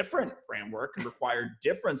a different framework and required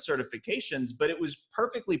different certifications, but it was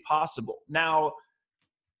perfectly possible. Now,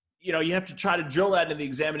 you have to try to drill that into the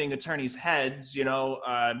examining attorneys' heads. There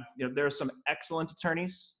are some excellent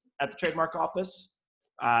attorneys at the trademark office,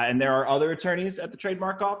 and there are other attorneys at the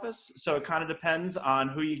trademark office. So it kind of depends on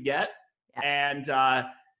who you get. And so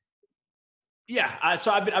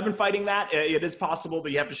I've been fighting that. It is possible,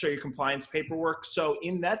 but you have to show your compliance paperwork. So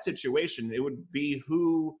in that situation, it would be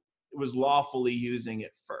who was lawfully using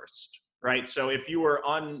it first, right? So if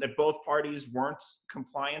both parties weren't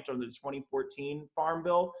compliant on the 2014 Farm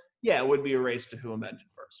Bill, it would be a race to who amended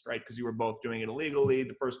first, right? Because you were both doing it illegally.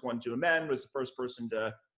 The first one to amend was the first person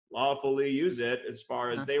to lawfully use it as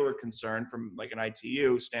far as they were concerned from like an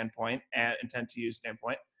ITU standpoint and intent to use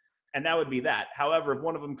standpoint. And that would be that. However, if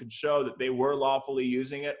one of them could show that they were lawfully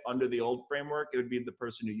using it under the old framework, it would be the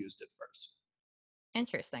person who used it first.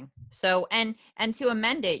 Interesting. So, and to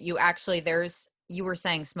amend it, you were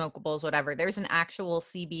saying smokables, whatever, there's an actual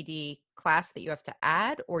CBD class that you have to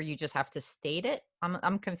add, or you just have to state it?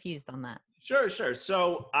 I'm confused on that. Sure.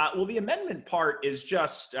 So, the amendment part is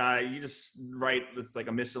just, you just write, it's like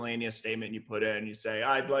a miscellaneous statement you put in, you say,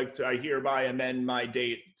 I hereby amend my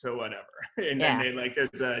date to whatever. And then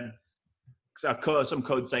there's some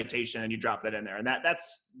code citation and you drop that in there. And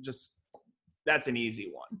that's an easy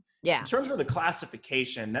one. Yeah. In terms of the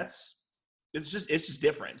classification, it's just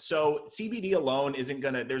different. So CBD alone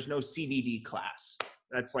there's no CBD class.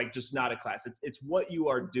 That's like just not a class. It's what you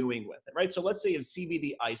are doing with it, right? So let's say you have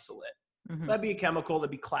CBD isolate. Mm-hmm. That'd be a chemical.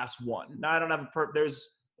 That'd be class 1. Now I don't have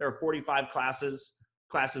there are 45 classes.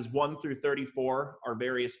 Classes 1 through 34 are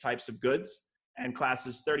various types of goods, and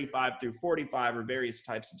classes 35 through 45 are various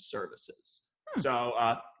types of services. So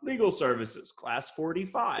legal services, class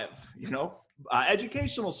 45.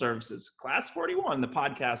 Educational services, class 41. The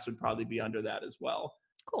podcast would probably be under that as well.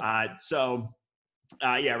 Cool.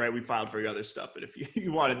 Yeah, right. We filed for your other stuff, but if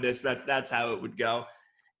you wanted this, that's how it would go.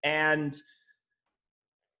 And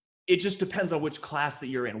it just depends on which class that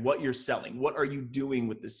you're in, what you're selling, what are you doing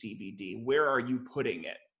with the CBD, where are you putting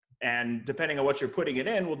it? And depending on what you're putting it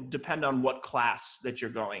in will depend on what class that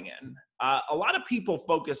you're going in. A lot of people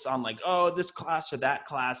focus on like, oh, this class or that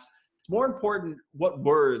class. It's more important what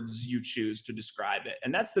words you choose to describe it.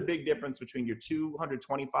 And that's the big difference between your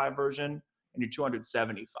 225 version and your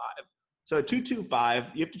 275. So at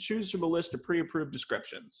 225, you have to choose from a list of pre-approved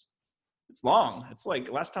descriptions. It's long. It's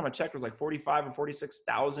like last time I checked was like 45 or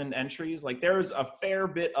 46,000 entries. Like there's a fair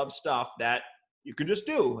bit of stuff that you can just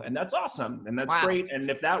do, and that's awesome, and that's great. And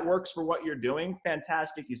if that works for what you're doing,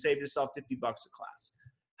 fantastic. You save yourself $50 a class.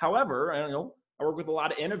 However, I work with a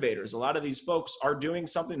lot of innovators. A lot of these folks are doing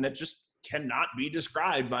something that just cannot be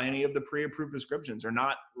described by any of the pre-approved descriptions, or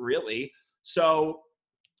not really. So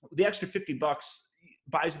the extra $50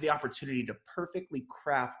 buys you the opportunity to perfectly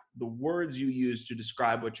craft the words you use to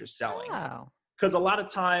describe what you're selling. Because a lot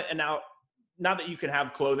of time, and now, not that you can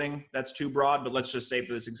have clothing that's too broad, but let's just say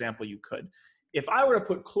for this example, you could. If I were to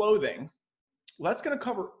put clothing, well, that's going to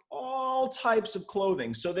cover all types of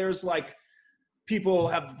clothing. So there's like, people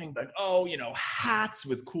have the thing like, oh, hats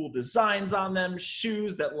with cool designs on them,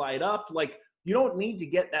 shoes that light up. Like, you don't need to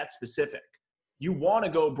get that specific. You want to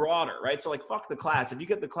go broader, right? So like, fuck the class. If you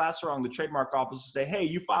get the class wrong, the trademark office will say, hey,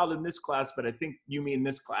 you filed in this class, but I think you mean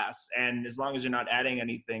this class. And as long as you're not adding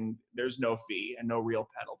anything, there's no fee and no real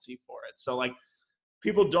penalty for it. So like,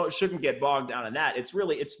 people shouldn't get bogged down in that. It's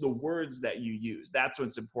the words that you use. That's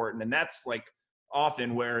what's important. And that's like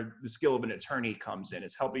often where the skill of an attorney comes in,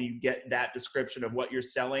 is helping you get that description of what you're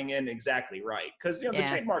selling in exactly right. Because the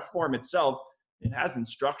trademark form itself, it has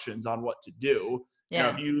instructions on what to do.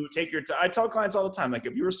 If you take your time, I tell clients all the time, like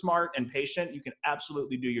if you're smart and patient, you can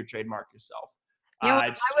absolutely do your trademark yourself.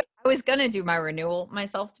 I was going to do my renewal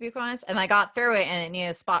myself, to be honest, and I got through it, and it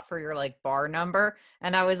needed a spot for your like bar number.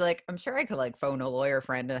 And I was like, I'm sure I could like phone a lawyer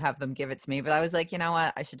friend and have them give it to me. But I was like, you know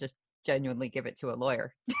what? I should just genuinely give it to a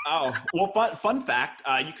lawyer. Oh, well, fun fact,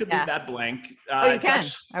 you could leave that blank. You can?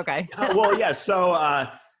 Okay. Well, yeah. So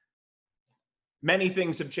many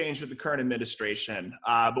things have changed with the current administration.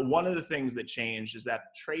 But one of the things that changed is that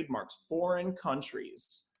trademarks, foreign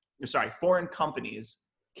companies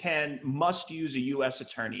must use a U.S.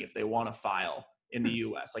 attorney if they want to file in the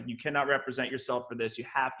U.S. Like, you cannot represent yourself for this. You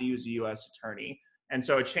have to use a U.S. attorney. And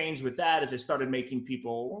so it changed with that as they started making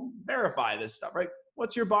people verify this stuff, right?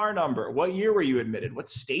 What's your bar number? What year were you admitted? What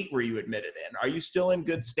state were you admitted in? Are you still in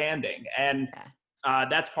good standing? And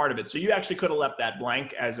that's part of it. So you actually could have left that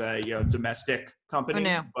blank as a domestic company.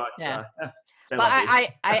 But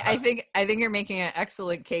I think you're making an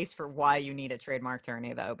excellent case for why you need a trademark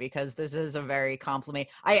attorney, though, because this is a very complicated.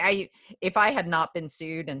 If I had not been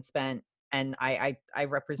sued and spent, and I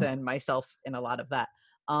represent myself in a lot of that.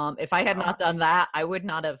 If I had not done that, I would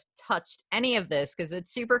not have touched any of this, because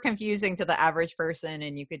it's super confusing to the average person,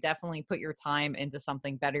 and you could definitely put your time into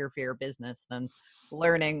something better for your business than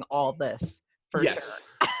learning all this. Sure.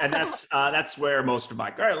 And that's where most of my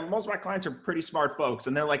clients are pretty smart folks,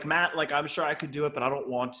 and they're like, Matt, like, I'm sure I could do it, but I don't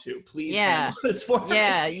want to. Please handle this for me.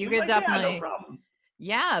 Yeah, you could definitely. Yeah, no problem.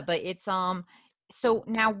 Yeah, but it's so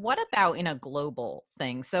now what about in a global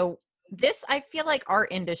thing? So this, I feel like our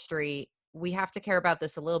industry, we have to care about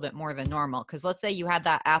this a little bit more than normal, because let's say you had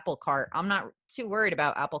that Apple cart. I'm not too worried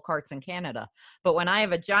about Apple carts in Canada, but when I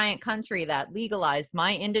have a giant country that legalized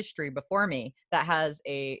my industry before me, that has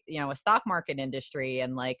a stock market industry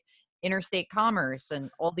and like interstate commerce and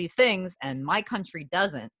all these things, and my country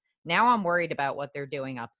doesn't, now I'm worried about what they're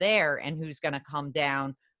doing up there and who's going to come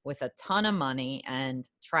down with a ton of money and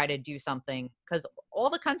try to do something. Because all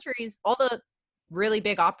the really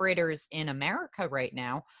big operators in America right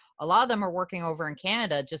now, a lot of them are working over in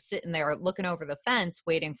Canada, just sitting there looking over the fence,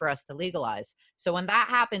 waiting for us to legalize. So when that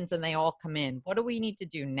happens and they all come in, what do we need to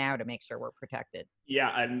do now to make sure we're protected?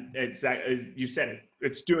 Yeah, and exactly, you said it.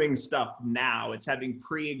 It's doing stuff now. It's having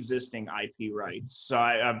pre-existing IP rights. So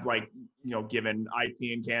I've given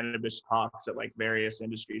IP and cannabis talks at like various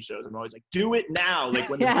industry shows. I'm always like, do it now. Like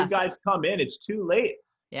when the big guys come in, it's too late.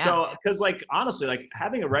 Yeah. So, because like honestly, like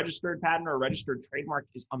having a registered patent or a registered trademark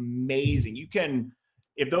is amazing. You can.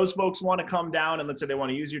 If those folks want to come down and let's say they want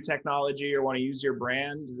to use your technology or want to use your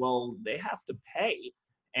brand, well, they have to pay.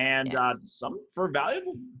 And some for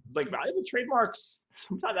valuable trademarks,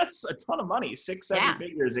 sometimes that's a ton of money, 6-7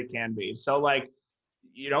 figures it can be. So like,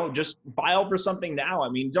 just file for something now. I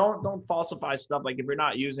mean, don't falsify stuff. Like if you're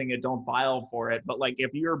not using it, don't file for it. But like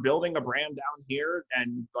if you're building a brand down here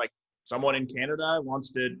and like someone in Canada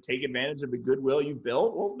wants to take advantage of the goodwill you've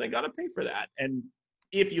built, well, they got to pay for that. And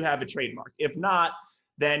if you have a trademark. If not,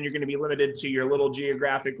 then you're going to be limited to your little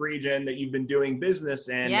geographic region that you've been doing business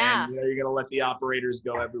in, Yeah. and you're going to let the operators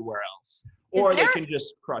go everywhere else. Is Or they there- can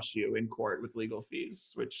just crush you in court with legal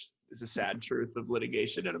fees, which is a sad truth of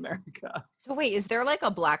litigation in America. So wait, is there like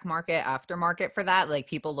a black market aftermarket for that? Like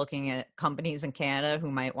people looking at companies in Canada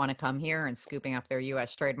who might want to come here and scooping up their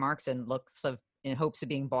US trademarks in hopes of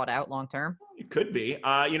being bought out long term? It could be.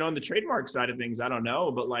 On the trademark side of things, I don't know,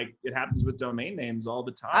 but like it happens with domain names all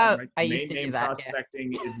the time, Oh, right? I Domain used to do name that, yeah.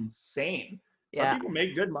 prospecting is insane. Some Yeah. people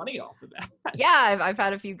make good money off of that. Yeah, I've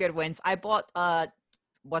had a few good wins. I bought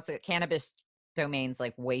cannabis domains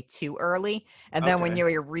like way too early, and then when Okay.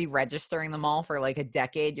 you're re-registering them all for like a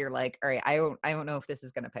decade, you're like, all right, I don't know if this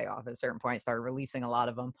is going to pay off. At a certain point, I started releasing a lot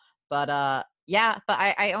of them, but yeah, but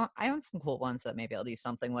I own some cool ones that maybe I'll do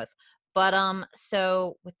something with. But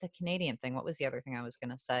so with the Canadian thing, what was the other thing I was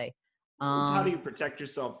going to say? How do you protect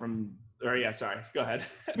yourself from? Or yeah, sorry. Go ahead.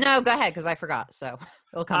 No, go ahead because I forgot. So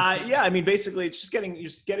it'll come. To me. Yeah, I mean, basically, it's just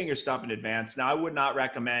getting your stuff in advance. Now, I would not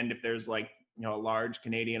recommend if there's like a large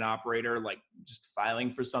Canadian operator, like just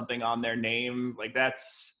filing for something on their name. Like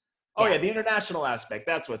that's the international aspect.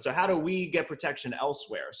 That's what. So how do we get protection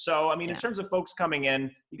elsewhere? So I mean, in terms of folks coming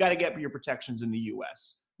in, you got to get your protections in the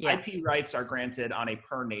U.S. Yeah. IP rights are granted on a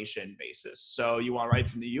per nation basis. So you want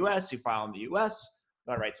rights in the U.S., you file in the U.S.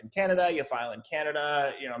 You want rights in Canada, you file in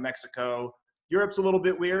Canada. Mexico. Europe's a little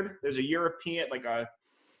bit weird. There's a European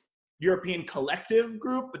collective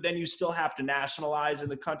group, but then you still have to nationalize in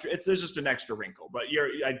the country. There's just an extra wrinkle. But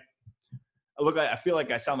I feel like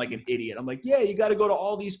I sound like an idiot. I'm like, yeah, you got to go to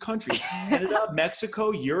all these countries: Canada, Mexico,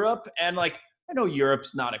 Europe, and like I know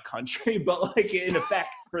Europe's not a country, but like in effect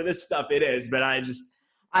for this stuff it is. But I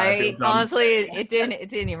feel dumb. Honestly, it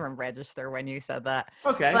didn't even register when you said that.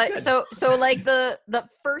 Okay, but good. so like the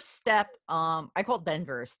first step, I called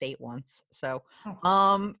Denver a state once. So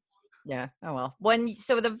yeah, oh well.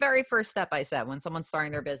 So the very first step I said when someone's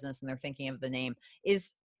starting their business and they're thinking of the name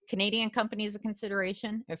is Canadian companies a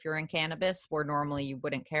consideration if you're in cannabis where normally you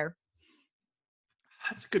wouldn't care?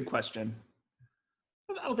 That's a good question.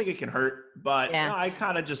 I don't think it can hurt, but Yeah. I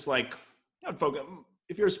kind of just like I'd focus.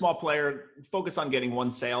 If you're a small player, focus on getting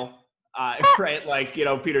one sale, right? Like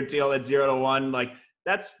Peter Thiel at 0 to 1, like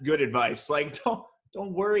that's good advice. Like don't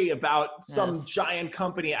worry about some giant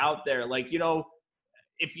company out there. Like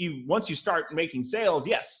once you start making sales,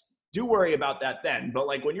 yes, do worry about that then. But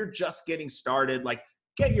like when you're just getting started, like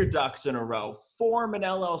get your ducks in a row, form an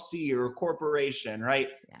LLC or a corporation, right?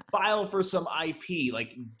 Yeah. File for some IP,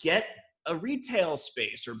 like get a retail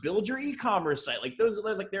space or build your e-commerce site. Like those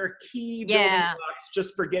are like there are key building blocks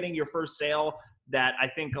just for getting your first sale that I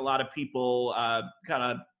think a lot of people kind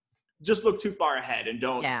of just look too far ahead and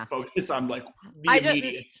don't focus on like the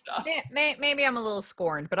immediate stuff. Maybe I'm a little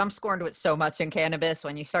scorned, but I'm scorned with so much in cannabis.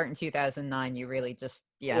 When you start in 2009, you really just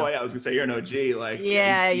Well, yeah, I was gonna say you're an OG. Like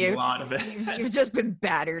a lot of it. You've just been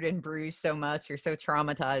battered and bruised so much. You're so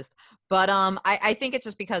traumatized. But I think it's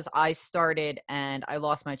just because I started and I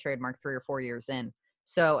lost my trademark 3 or 4 years in.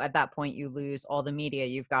 So at that point, you lose all the media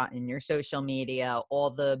you've got in your social media, all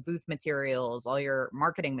the booth materials, all your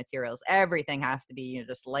marketing materials. Everything has to be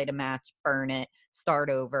just light a match, burn it, start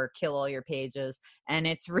over, kill all your pages, and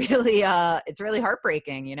it's really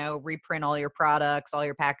heartbreaking. Reprint all your products, all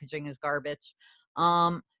your packaging is garbage.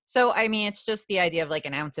 So I mean, it's just the idea of like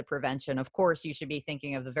an ounce of prevention. Of course, you should be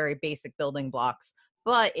thinking of the very basic building blocks,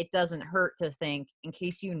 but it doesn't hurt to think in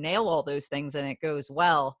case you nail all those things and it goes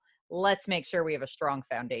well. Let's make sure we have a strong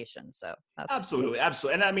foundation. So that's absolutely.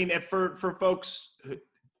 And I mean, if for folks,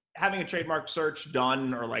 having a trademark search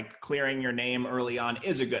done or like clearing your name early on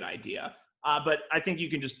is a good idea. But I think you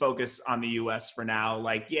can just focus on the U.S. for now.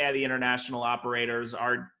 Like, yeah, the international operators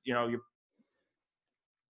are, you're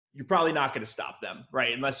probably not going to stop them,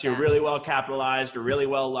 right? Unless you're really well capitalized or really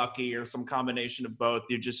well lucky or some combination of both.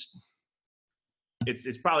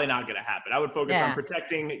 It's probably not going to happen. I would focus on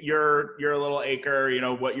protecting your little acre,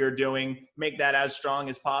 what you're doing, make that as strong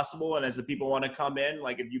as possible. And as the people want to come in,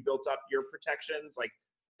 like if you built up your protections, like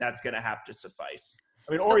that's going to have to suffice.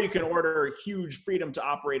 I mean, or you can order huge freedom to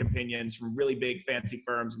operate opinions from really big fancy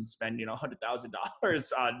firms and spend,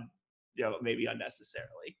 $100,000 on, maybe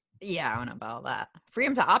unnecessarily. Yeah, I don't know about that.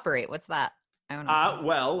 Freedom to operate. What's that? I don't know.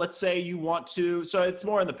 Well, let's say you want to, so it's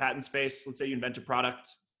more in the patent space. Let's say you invent a product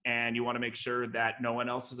and you want to make sure that no one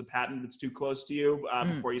else has a patent that's too close to you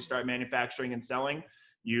before you start manufacturing and selling.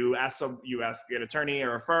 You ask an attorney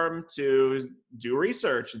or a firm to do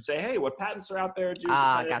research and say, hey, what patents are out there? Do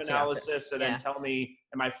competitive analysis and then tell me,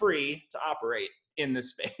 am I free to operate? in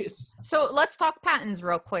this space. So let's talk patents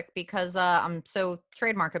real quick because I'm so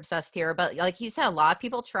trademark obsessed here. But like you said, a lot of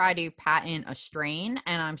people try to patent a strain,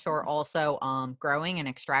 and I'm sure also growing and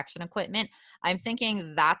extraction equipment. I'm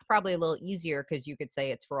thinking that's probably a little easier because you could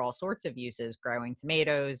say it's for all sorts of uses, growing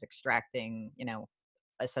tomatoes, extracting,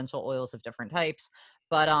 essential oils of different types.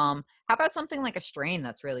 But how about something like a strain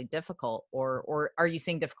that's really difficult, or are you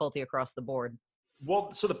seeing difficulty across the board?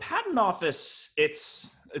 Well, so the patent office,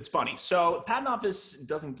 it's funny. So patent office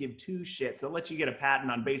doesn't give two shits. They'll let you get a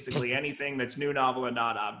patent on basically anything that's new, novel, and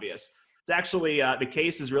not obvious. It's actually the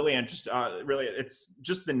case is really interesting. Really, it's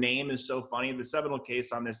just the name is so funny. The seminal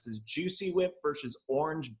case on this is Juicy Whip versus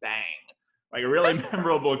Orange Bang, like a really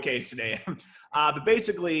memorable case name. But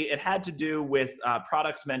basically, it had to do with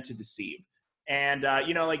products meant to deceive. And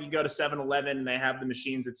like you go to 7-Eleven and they have the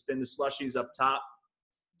machines that spin the slushies up top.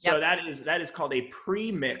 So that is called a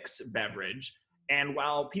pre-mix beverage. And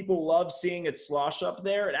while people love seeing it slosh up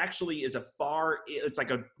there, it actually is it's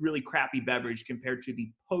like a really crappy beverage compared to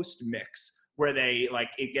the post-mix where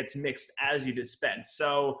it gets mixed as you dispense.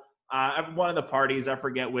 So one of the parties, I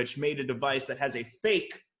forget which, made a device that has a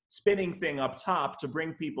fake spinning thing up top to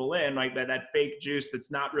bring people in, like that fake juice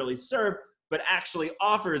that's not really served, but actually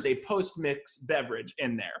offers a post-mix beverage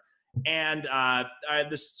in there. And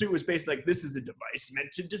the suit was basically like, this is a device meant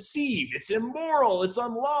to deceive. It's immoral. It's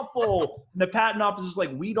unlawful. And the patent office is like,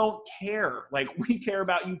 we don't care. Like, we care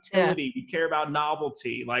about utility. Yeah. We care about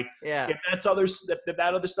novelty. Like, if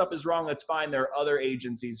that other stuff is wrong, that's fine. There are other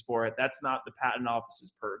agencies for it. That's not the patent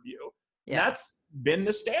office's purview. Yeah. And that's been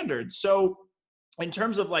the standard. So in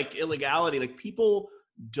terms of like illegality, like people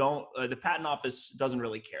don't the patent office doesn't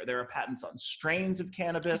really care. There are patents on strains of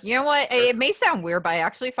cannabis. You know what, it may sound weird, but I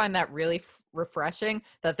actually find that really refreshing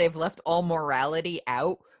that they've left all morality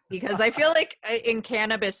out, because I feel like in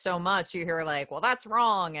cannabis so much you hear like, well, that's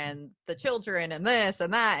wrong, and the children and this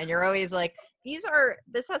and that, and you're always like,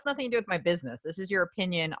 this has nothing to do with my business. This is your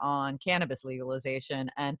opinion on cannabis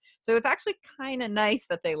legalization. And so it's actually kind of nice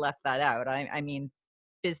that they left that out. I mean,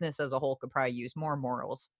 business as a whole could probably use more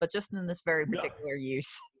morals, but just in this very particular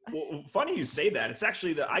use. Well, funny you say that. It's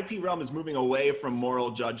actually the IP realm is moving away from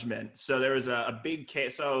moral judgment. So there was a big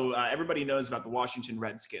case. So everybody knows about the Washington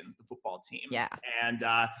Redskins, the football team. Yeah. And,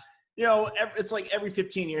 it's like every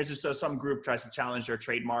 15 years or so, some group tries to challenge their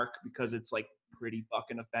trademark because it's like pretty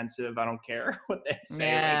fucking offensive. I don't care what they say.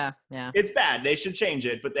 Yeah, yeah. It's bad. They should change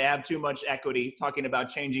it, but they have too much equity talking about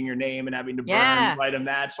changing your name and having to light a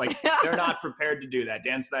match. Like, they're not prepared to do that.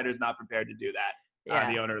 Dan Snyder's not prepared to do that,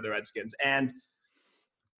 the owner of the Redskins. And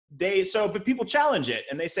but people challenge it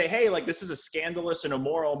and they say, hey, like, this is a scandalous and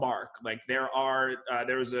immoral mark. Like, there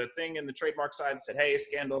was a thing in the trademark side that said, hey,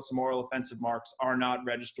 scandalous, immoral, offensive marks are not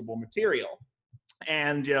registrable material.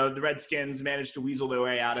 And, the Redskins managed to weasel their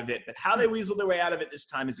way out of it. But how they weaseled their way out of it this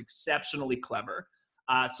time is exceptionally clever.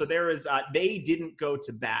 So they didn't go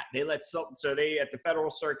to bat. They at the federal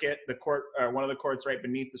circuit, the court, one of the courts right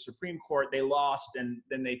beneath the Supreme Court, they lost, and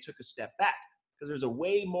then they took a step back because there's a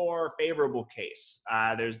way more favorable case.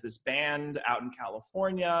 There's this band out in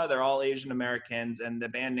California. They're all Asian Americans, and the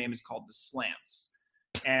band name is called the Slants.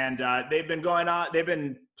 And they've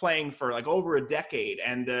been playing for like over a decade.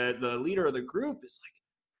 And the leader of the group is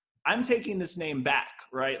like, I'm taking this name back,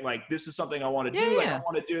 right? Like, this is something I want to do. Like, I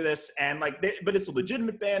want to do this. And but it's a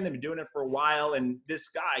legitimate band. They've been doing it for a while. And this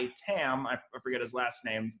guy, Tam, I forget his last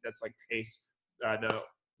name. That's like the case, the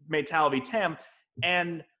Maytalvi Tam.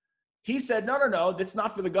 And he said, no, that's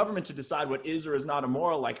not for the government to decide what is or is not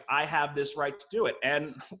immoral. Like, I have this right to do it.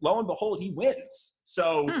 And lo and behold, he wins.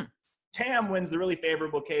 So Tam wins the really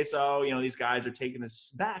favorable case. Oh, these guys are taking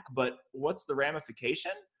this back, but what's the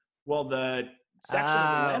ramification? Well, the section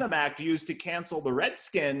of the Lanham Act used to cancel the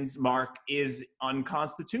Redskins mark is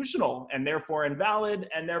unconstitutional and therefore invalid,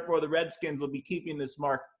 and therefore the Redskins will be keeping this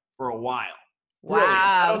mark for a while.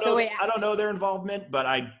 Wow. I don't know their involvement, but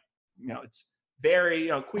it's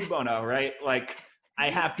very, cui bono, right? Like, I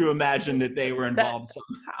have to imagine that they were involved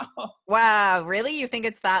somehow. Wow, really? You think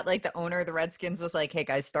it's that, like, the owner of the Redskins was like, hey,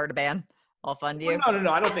 guys, start a band. I'll fund you. Well, no,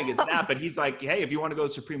 I don't think it's that. But he's like, hey, if you want to go to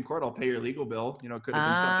the Supreme Court, I'll pay your legal bill. It could have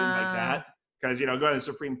been something like that. Because, going to the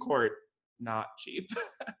Supreme Court, not cheap.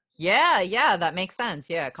 Yeah, that makes sense.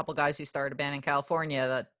 Yeah, a couple guys who started a band in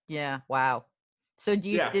California. Wow. So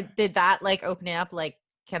did that, like, open it up? Like,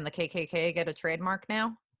 can the KKK get a trademark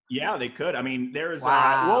now? Yeah, they could. I mean, there's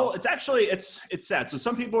it's actually it's sad. So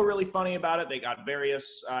some people are really funny about it. They got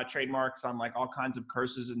various trademarks on like all kinds of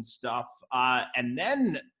curses and stuff. And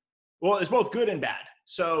then, it's both good and bad.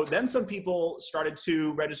 So then some people started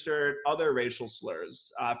to register other racial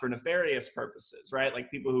slurs for nefarious purposes, right?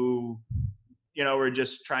 Like people who we're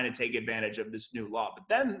just trying to take advantage of this new law. But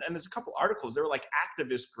then, and there's a couple articles, there were like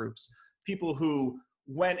activist groups, people who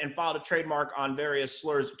went and filed a trademark on various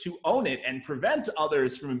slurs to own it and prevent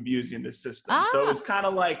others from abusing the system. So it was kind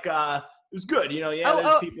of like, it was good,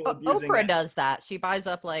 there's people abusing Oprah it. does that. She buys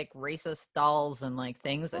up like racist dolls and like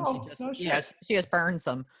things, and she just burns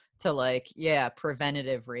them to like,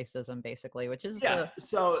 preventative racism basically, which is a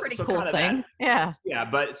pretty cool thing. Yeah,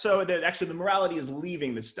 but so actually the morality is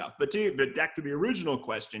leaving this stuff. But back to the original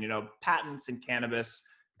question, patents and cannabis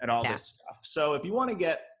and all this stuff. So if you want to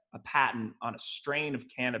get a patent on a strain of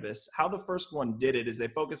cannabis, how the first one did it is they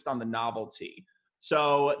focused on the novelty.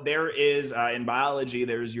 So there is, in biology,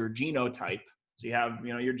 there's your genotype. So you have,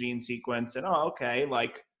 your gene sequence and,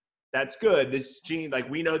 like, that's good. This gene, like,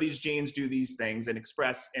 we know these genes do these things and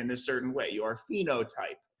express in this certain way, your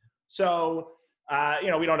phenotype. So,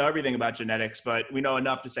 we don't know everything about genetics, but we know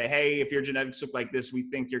enough to say, hey, if your genetics look like this, we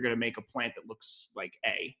think you're going to make a plant that looks like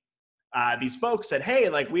A. These folks said, hey,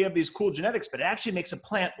 like, we have these cool genetics, but it actually makes a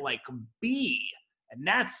plant like B. And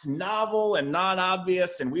that's novel and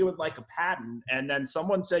non-obvious, and we would like a patent. And then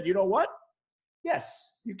someone said, you know what?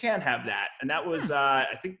 Yes, you can have that. And that was,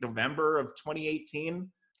 I think, November of 2018.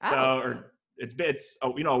 Oh. So, or it's a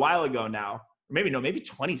while ago now. Maybe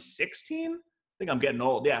 2016? I think I'm getting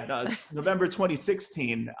old. Yeah, no, it's November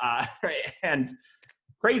 2016. Right? And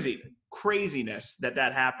craziness that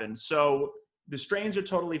happened. So the strains are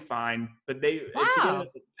totally fine, but to get into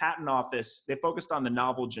the patent office, they focused on the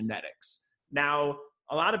novel genetics. Now,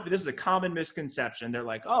 this is a common misconception. They're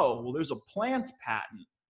like, oh, well, there's a plant patent.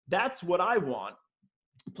 That's what I want.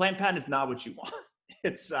 Plant patent is not what you want.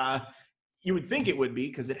 It's, you would think it would be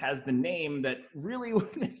because it has the name that really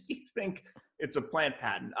would make you think it's a plant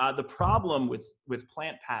patent. The problem with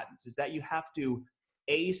plant patents is that you have to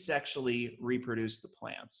asexually reproduce the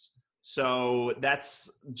plants. So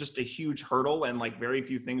that's just a huge hurdle, and like very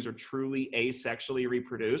few things are truly asexually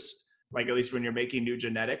reproduced, like at least when you're making new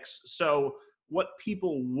genetics. So what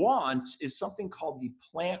people want is something called the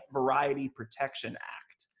Plant Variety Protection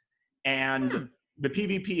Act. And the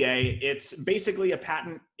PVPA, it's basically a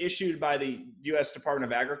patent issued by the US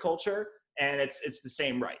Department of Agriculture, and it's the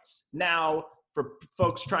same rights. Now, for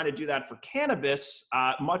folks trying to do that for cannabis,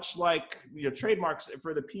 much like your trademarks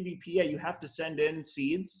for the PVPA, you have to send in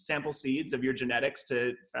sample seeds of your genetics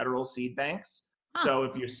to federal seed banks. So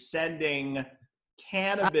if you're sending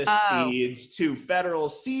cannabis seeds to federal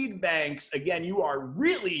seed banks, again, you are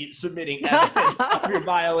really submitting evidence of your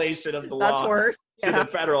violation of the law. That's worse. To the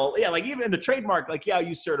federal, like even the trademark, like,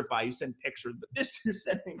 you certify, you send pictures, but this you're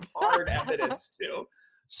sending hard evidence to.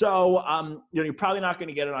 So, you're probably not going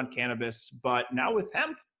to get it on cannabis, but now with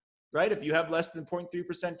hemp, right? If you have less than 0.3%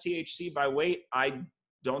 THC by weight, I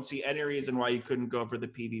don't see any reason why you couldn't go for the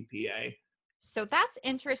PVPA. So that's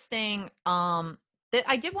interesting.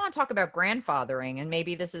 I did want to talk about grandfathering, and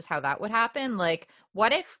maybe this is how that would happen. Like,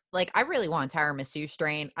 what if, like, I really want a tiramisu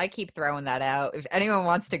strain. I keep throwing that out. If anyone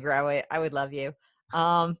wants to grow it, I would love you.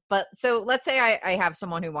 But so let's say I have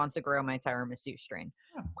someone who wants to grow my tiramisu strain.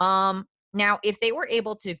 Now, if they were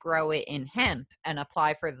able to grow it in hemp and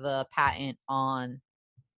apply for the patent on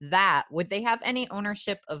that, would they have any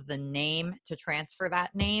ownership of the name to transfer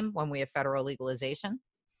that name when we have federal legalization?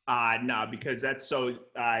 No, because that's so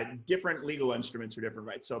different legal instruments are different,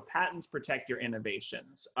 right? So patents protect your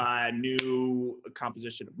innovations, new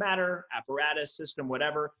composition of matter, apparatus, system,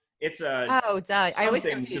 whatever. It's I always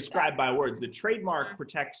described by words. The trademark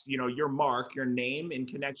protects, your mark, your name in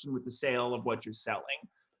connection with the sale of what you're selling.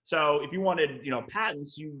 So if you wanted,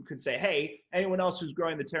 patents, you could say, hey, anyone else who's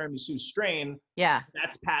growing the tiramisu strain,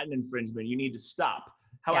 that's patent infringement. You need to stop.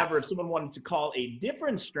 However, if someone wanted to call a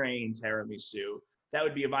different strain tiramisu, that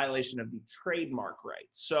would be a violation of the trademark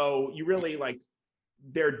rights. So you really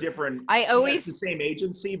they're different. It's the same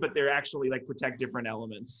agency, but they're actually protect different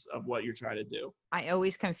elements of what you're trying to do. I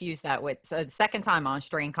always confuse that with the second time on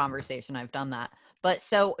Strain Conversation I've done that. But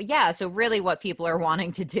so really what people are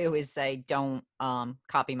wanting to do is say, don't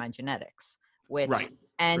copy my genetics, which,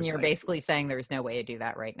 and precisely. You're basically saying there's no way to do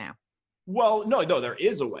that right now. Well, no, there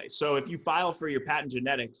is a way. So if you file for your patent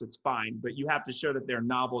genetics, it's fine, but you have to show that they're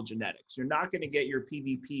novel genetics. You're not going to get your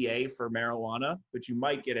PVPA for marijuana, but you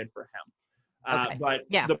might get it for hemp. But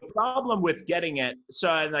the problem with getting it,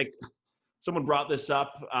 so someone brought this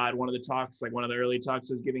up at one of the talks, one of the early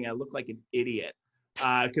talks I was giving, I look like an idiot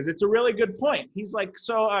because it's a really good point. He's like,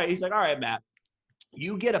 all right, Matt,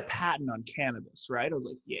 you get a patent on cannabis, right? I was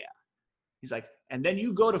like, yeah. He's like, and then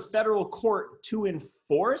you go to federal court to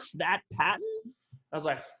enforce that patent? I was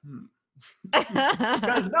like,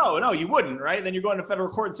 Because no, you wouldn't, right? Then you're going to federal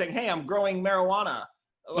court and saying, hey, I'm growing marijuana.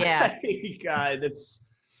 Yeah.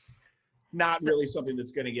 not really something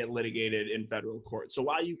that's going to get litigated in federal court. So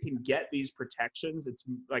while you can get these protections, it's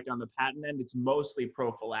like on the patent end, it's mostly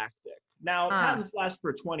prophylactic. Now, patents last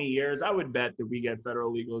for 20 years. I would bet that we get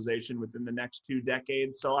federal legalization within the next 2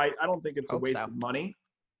 decades. So I don't think it's a waste of money.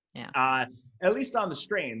 Yeah. At least on the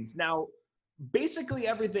strains. Now, basically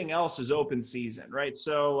everything else is open season, right?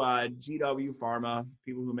 So GW Pharma,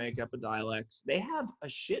 people who make Epidiolex, they have a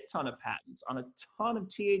shit ton of patents on a ton of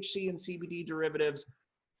THC and CBD derivatives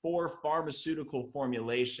for pharmaceutical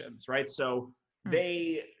formulations, right? So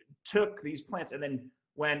they took these plants and then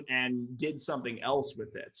went and did something else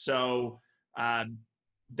with it. So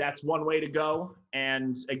that's one way to go.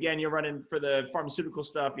 And again, you're running for the pharmaceutical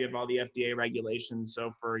stuff, you have all the FDA regulations.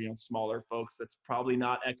 So for, smaller folks, that's probably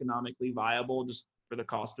not economically viable just for the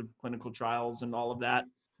cost of clinical trials and all of that.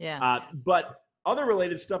 Yeah. But other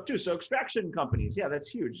related stuff too. So extraction companies, yeah, that's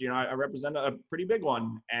huge. I represent a pretty big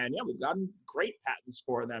one, and yeah, we've gotten great patents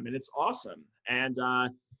for them, and it's awesome. And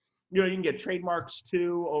you can get trademarks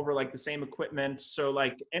too over like the same equipment. So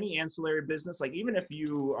like any ancillary business, like even if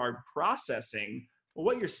you are processing, well,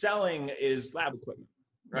 what you're selling is lab equipment,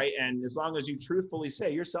 right? And as long as you truthfully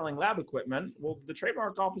say you're selling lab equipment, well, the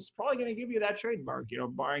trademark office is probably going to give you that trademark,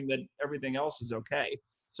 barring that everything else is okay.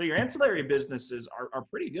 So your ancillary businesses are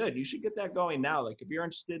pretty good. You should get that going now. Like if you're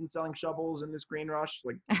interested in selling shovels in this green rush,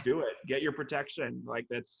 like do it. Get your protection. Like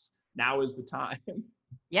now is the time.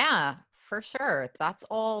 Yeah, for sure. That's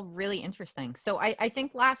all really interesting. So I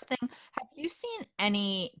think last thing, have you seen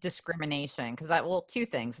any discrimination? Because two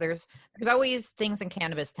things. There's always things in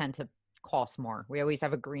cannabis tend to cost more. We always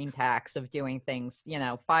have a green tax of doing things,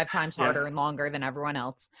 5 times harder and longer than everyone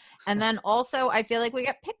else. And then also I feel like we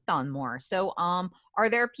get picked on more. So are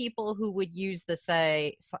there people who would use it's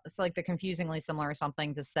like the confusingly similar or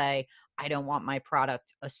something to say, I don't want my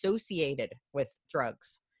product associated with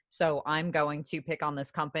drugs, so I'm going to pick on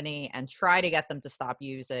this company and try to get them to stop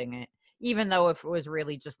using it, even though if it was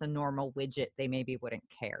really just a normal widget, they maybe wouldn't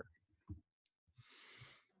care?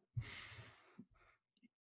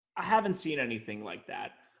 I haven't seen anything like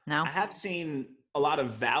that. No? I have seen a lot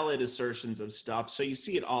of valid assertions of stuff. So you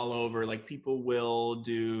see it all over. Like people will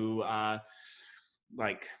do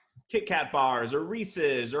like Kit Kat bars or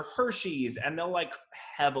Reese's or Hershey's, and they'll like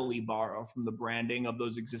heavily borrow from the branding of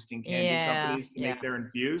those existing candy companies to make their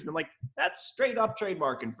infused. And like that's straight up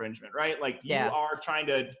trademark infringement, right? Like you are trying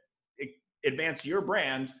to advance your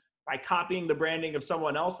brand by copying the branding of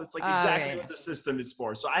someone else. That's like exactly what the system is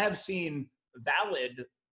for. So I have seen valid,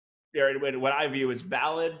 what I view as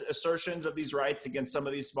valid assertions of these rights against some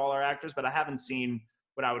of these smaller actors, but I haven't seen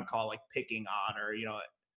what I would call like picking on or,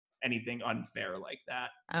 anything unfair like that.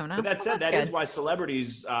 Oh, no. But that said, that is why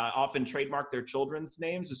celebrities often trademark their children's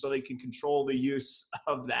names, is so they can control the use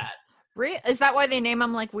of that. Is that why they name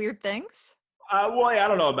them like weird things? Well, yeah, I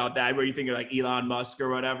don't know about that, where you think of like Elon Musk or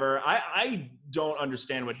whatever. I don't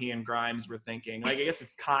understand what he and Grimes were thinking. Like, I guess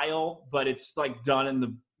it's Kyle, but it's like done in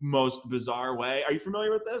the most bizarre way. Are you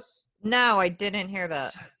familiar with this? No, I didn't hear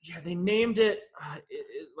that. Yeah, they named it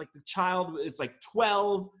like the child is like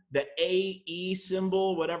 12, the AE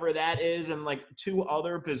symbol, whatever that is, and like 2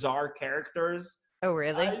 other bizarre characters. Oh,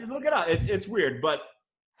 really? Look it up. It's weird, but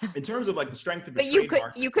in terms of like the strength of a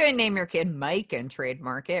trademark, you couldn't name your kid Mike and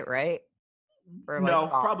trademark it, right? No,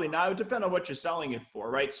 probably not. It would depend on what you're selling it for,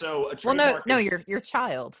 right? So a trademark. Well, no, your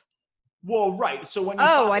child. Well, right. So when you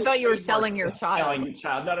I thought you were selling your child. Selling your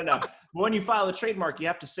child. No. When you file a trademark, you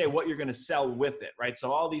have to say what you're going to sell with it, right?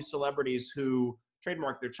 So all these celebrities who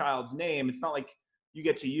trademark their child's name, it's not like you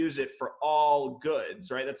get to use it for all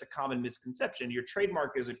goods, right? That's a common misconception. Your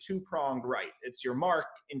trademark is a 2-pronged right. It's your mark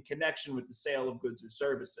in connection with the sale of goods or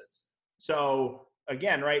services. So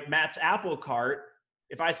again, right, Matt's Apple Cart,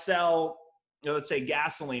 if I sell, let's say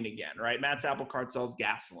gasoline again, right? Matt's Apple Cart sells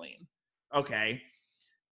gasoline. Okay.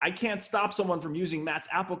 I can't stop someone from using Matt's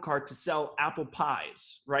Apple Cart to sell apple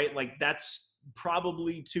pies, right? Like that's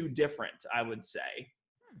probably too different, I would say.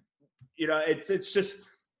 It's just,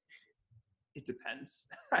 it depends,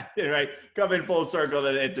 right? Coming full circle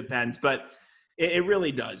that it depends, but it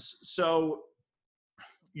really does. So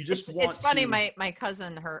you just it's funny. My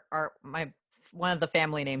cousin, one of the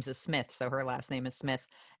family names is Smith. So her last name is Smith.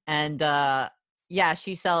 And, yeah,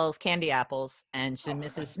 she sells candy apples, and she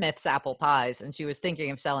Mrs. Smith's apple pies, and she was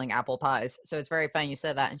thinking of selling apple pies. So it's very funny you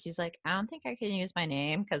said that. And she's like, I don't think I can use my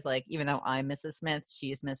name because, like, even though I'm Mrs. Smith,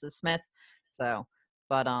 she's Mrs. Smith. So,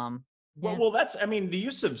 but yeah. Well, the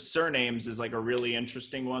use of surnames is like a really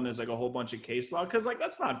interesting one. There's like a whole bunch of case law because, like,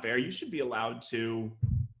 that's not fair. You should be allowed to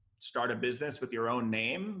start a business with your own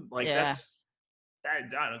name. Like I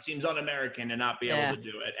don't know, it seems un-American to not be able to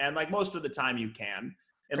do it. And like most of the time you can.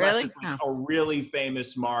 unless Really? it's like a really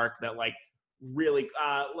famous mark that like really,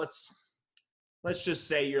 let's just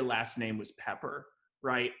say your last name was Pepper,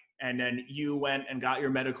 right? And then you went and got your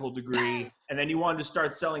medical degree and then you wanted to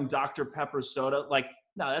start selling Dr. Pepper soda. Like,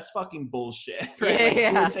 no, that's fucking bullshit, right? Yeah, like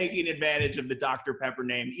yeah. you were taking advantage of the Dr. Pepper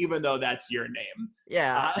name, even though that's your name.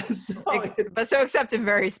 Yeah. So But so except in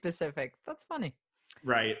very specific. That's funny.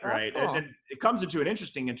 Right, That's right. cool. And it comes into an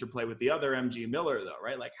interesting interplay with the other MG Miller, though,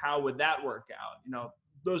 right? Like, how would that work out? You know,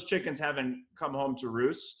 those chickens haven't come home to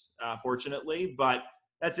roost, fortunately, but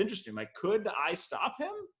that's interesting. Like, could I stop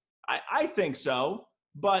him? I think so,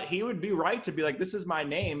 but he would be right to be like, this is my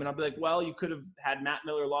name. And I'll be like, well, you could have had Matt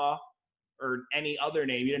Miller Law or any other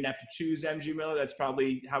name. You didn't have to choose MG Miller. That's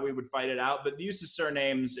probably how we would fight it out. But the use of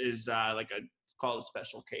surnames is call it a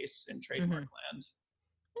special case in trademark land.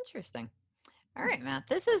 Interesting. All right, Matt,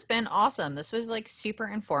 this has been awesome. This was like super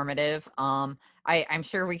informative. I'm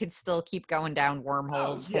sure we could still keep going down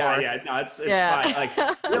wormholes. No, it's fine.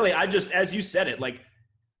 Like, really, I just, as you said it, like,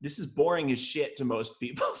 this is boring as shit to most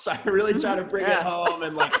people. So I really try to bring it home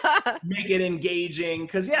and like make it engaging.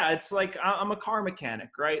 Cause it's like, I'm a car mechanic,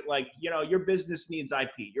 right? Like, you know, your business needs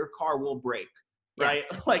IP, your car will break, right?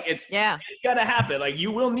 Like it's gonna happen. Like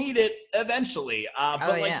you will need it eventually.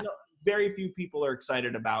 Very few people are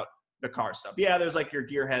excited about the car stuff. Yeah, there's like your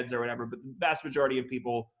gearheads or whatever, but the vast majority of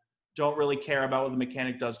people don't really care about what the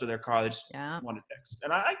mechanic does to their car. They just want it fixed.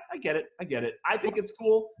 And I get it. I think it's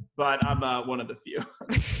cool, but I'm one of the few.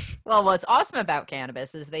 Well, what's awesome about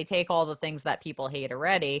cannabis is they take all the things that people hate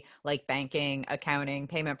already, like banking, accounting,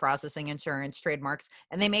 payment processing, insurance, trademarks,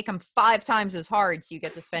 and they make them 5 times as hard. So you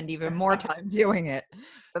get to spend even more time doing it.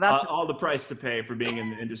 But that's all the price to pay for being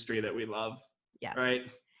in the industry that we love. Yes. Right.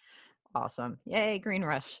 Awesome. Yay, Green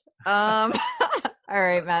Rush. All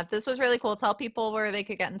right, Matt, this was really cool. Tell people where they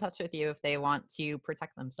could get in touch with you if they want to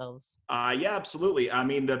protect themselves. Yeah, absolutely. I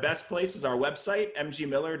mean, the best place is our website,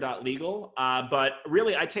 mgmiller.legal. But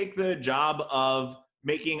really, I take the job of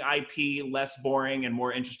making IP less boring and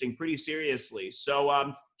more interesting pretty seriously.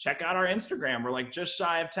 So check out our Instagram. We're like just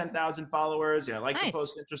shy of 10,000 followers. I like to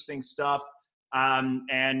post interesting stuff.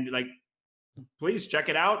 And like, please check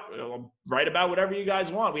it out. I'll write about whatever you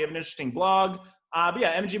guys want. We have an interesting blog.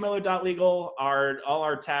 mgmiller.legal. All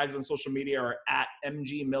our tags on social media are at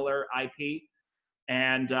mgmillerip.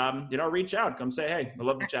 And, reach out. Come say, hey, I'd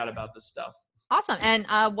love to chat about this stuff. Awesome. And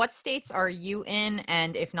what states are you in?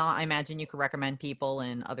 And if not, I imagine you could recommend people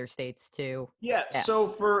in other states too. Yeah. So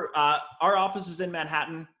for our office is in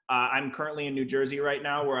Manhattan. I'm currently in New Jersey right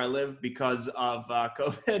now where I live because of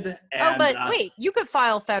COVID. And, but wait, you could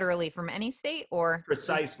file federally from any state or?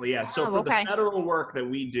 Precisely, yeah. So for the federal work that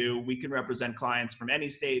we do, we can represent clients from any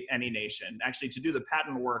state, any nation. Actually, to do the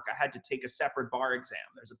patent work, I had to take a separate bar exam.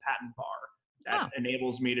 There's a patent bar that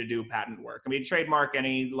enables me to do patent work. I mean, trademark,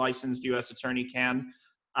 any licensed U.S. attorney can.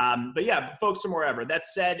 But yeah, folks from wherever. That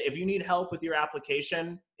said, if you need help with your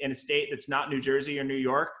application in a state that's not New Jersey or New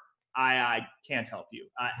York, I can't help you.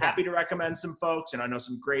 Happy to recommend some folks, and I know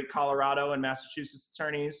some great Colorado and Massachusetts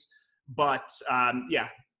attorneys, but I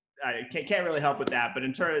can't really help with that. But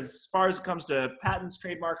as far as it comes to patents,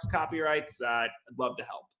 trademarks, copyrights, I'd love to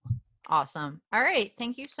help. Awesome. All right.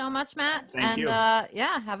 Thank you so much, Matt. Thank you.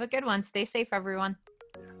 Have a good one. Stay safe, everyone.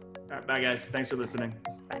 All right, bye, guys. Thanks for listening.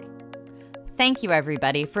 Bye. Thank you,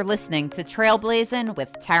 everybody, for listening to Trailblazing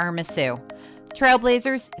with Tiramisu.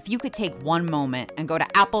 Trailblazers, if you could take one moment and go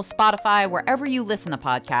to Apple, Spotify, wherever you listen to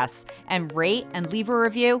podcasts, and rate and leave a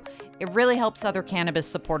review, it really helps other cannabis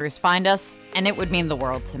supporters find us, and it would mean the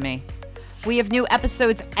world to me. We have new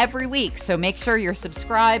episodes every week, so make sure you're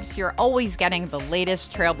subscribed so you're always getting the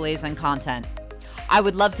latest Trailblazing content. I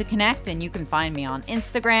would love to connect, and you can find me on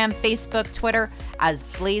Instagram, Facebook, Twitter as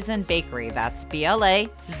Blazin Bakery. That's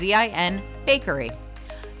BLAZIN Bakery.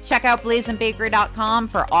 Check out blazinbakery.com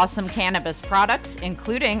for awesome cannabis products,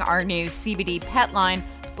 including our new CBD pet line,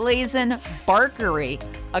 Blazin Barkery,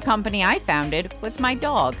 a company I founded with my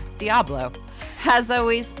dog, Diablo. As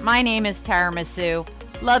always, my name is Tiramisu.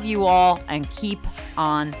 Love you all, and keep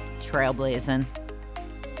on trailblazing.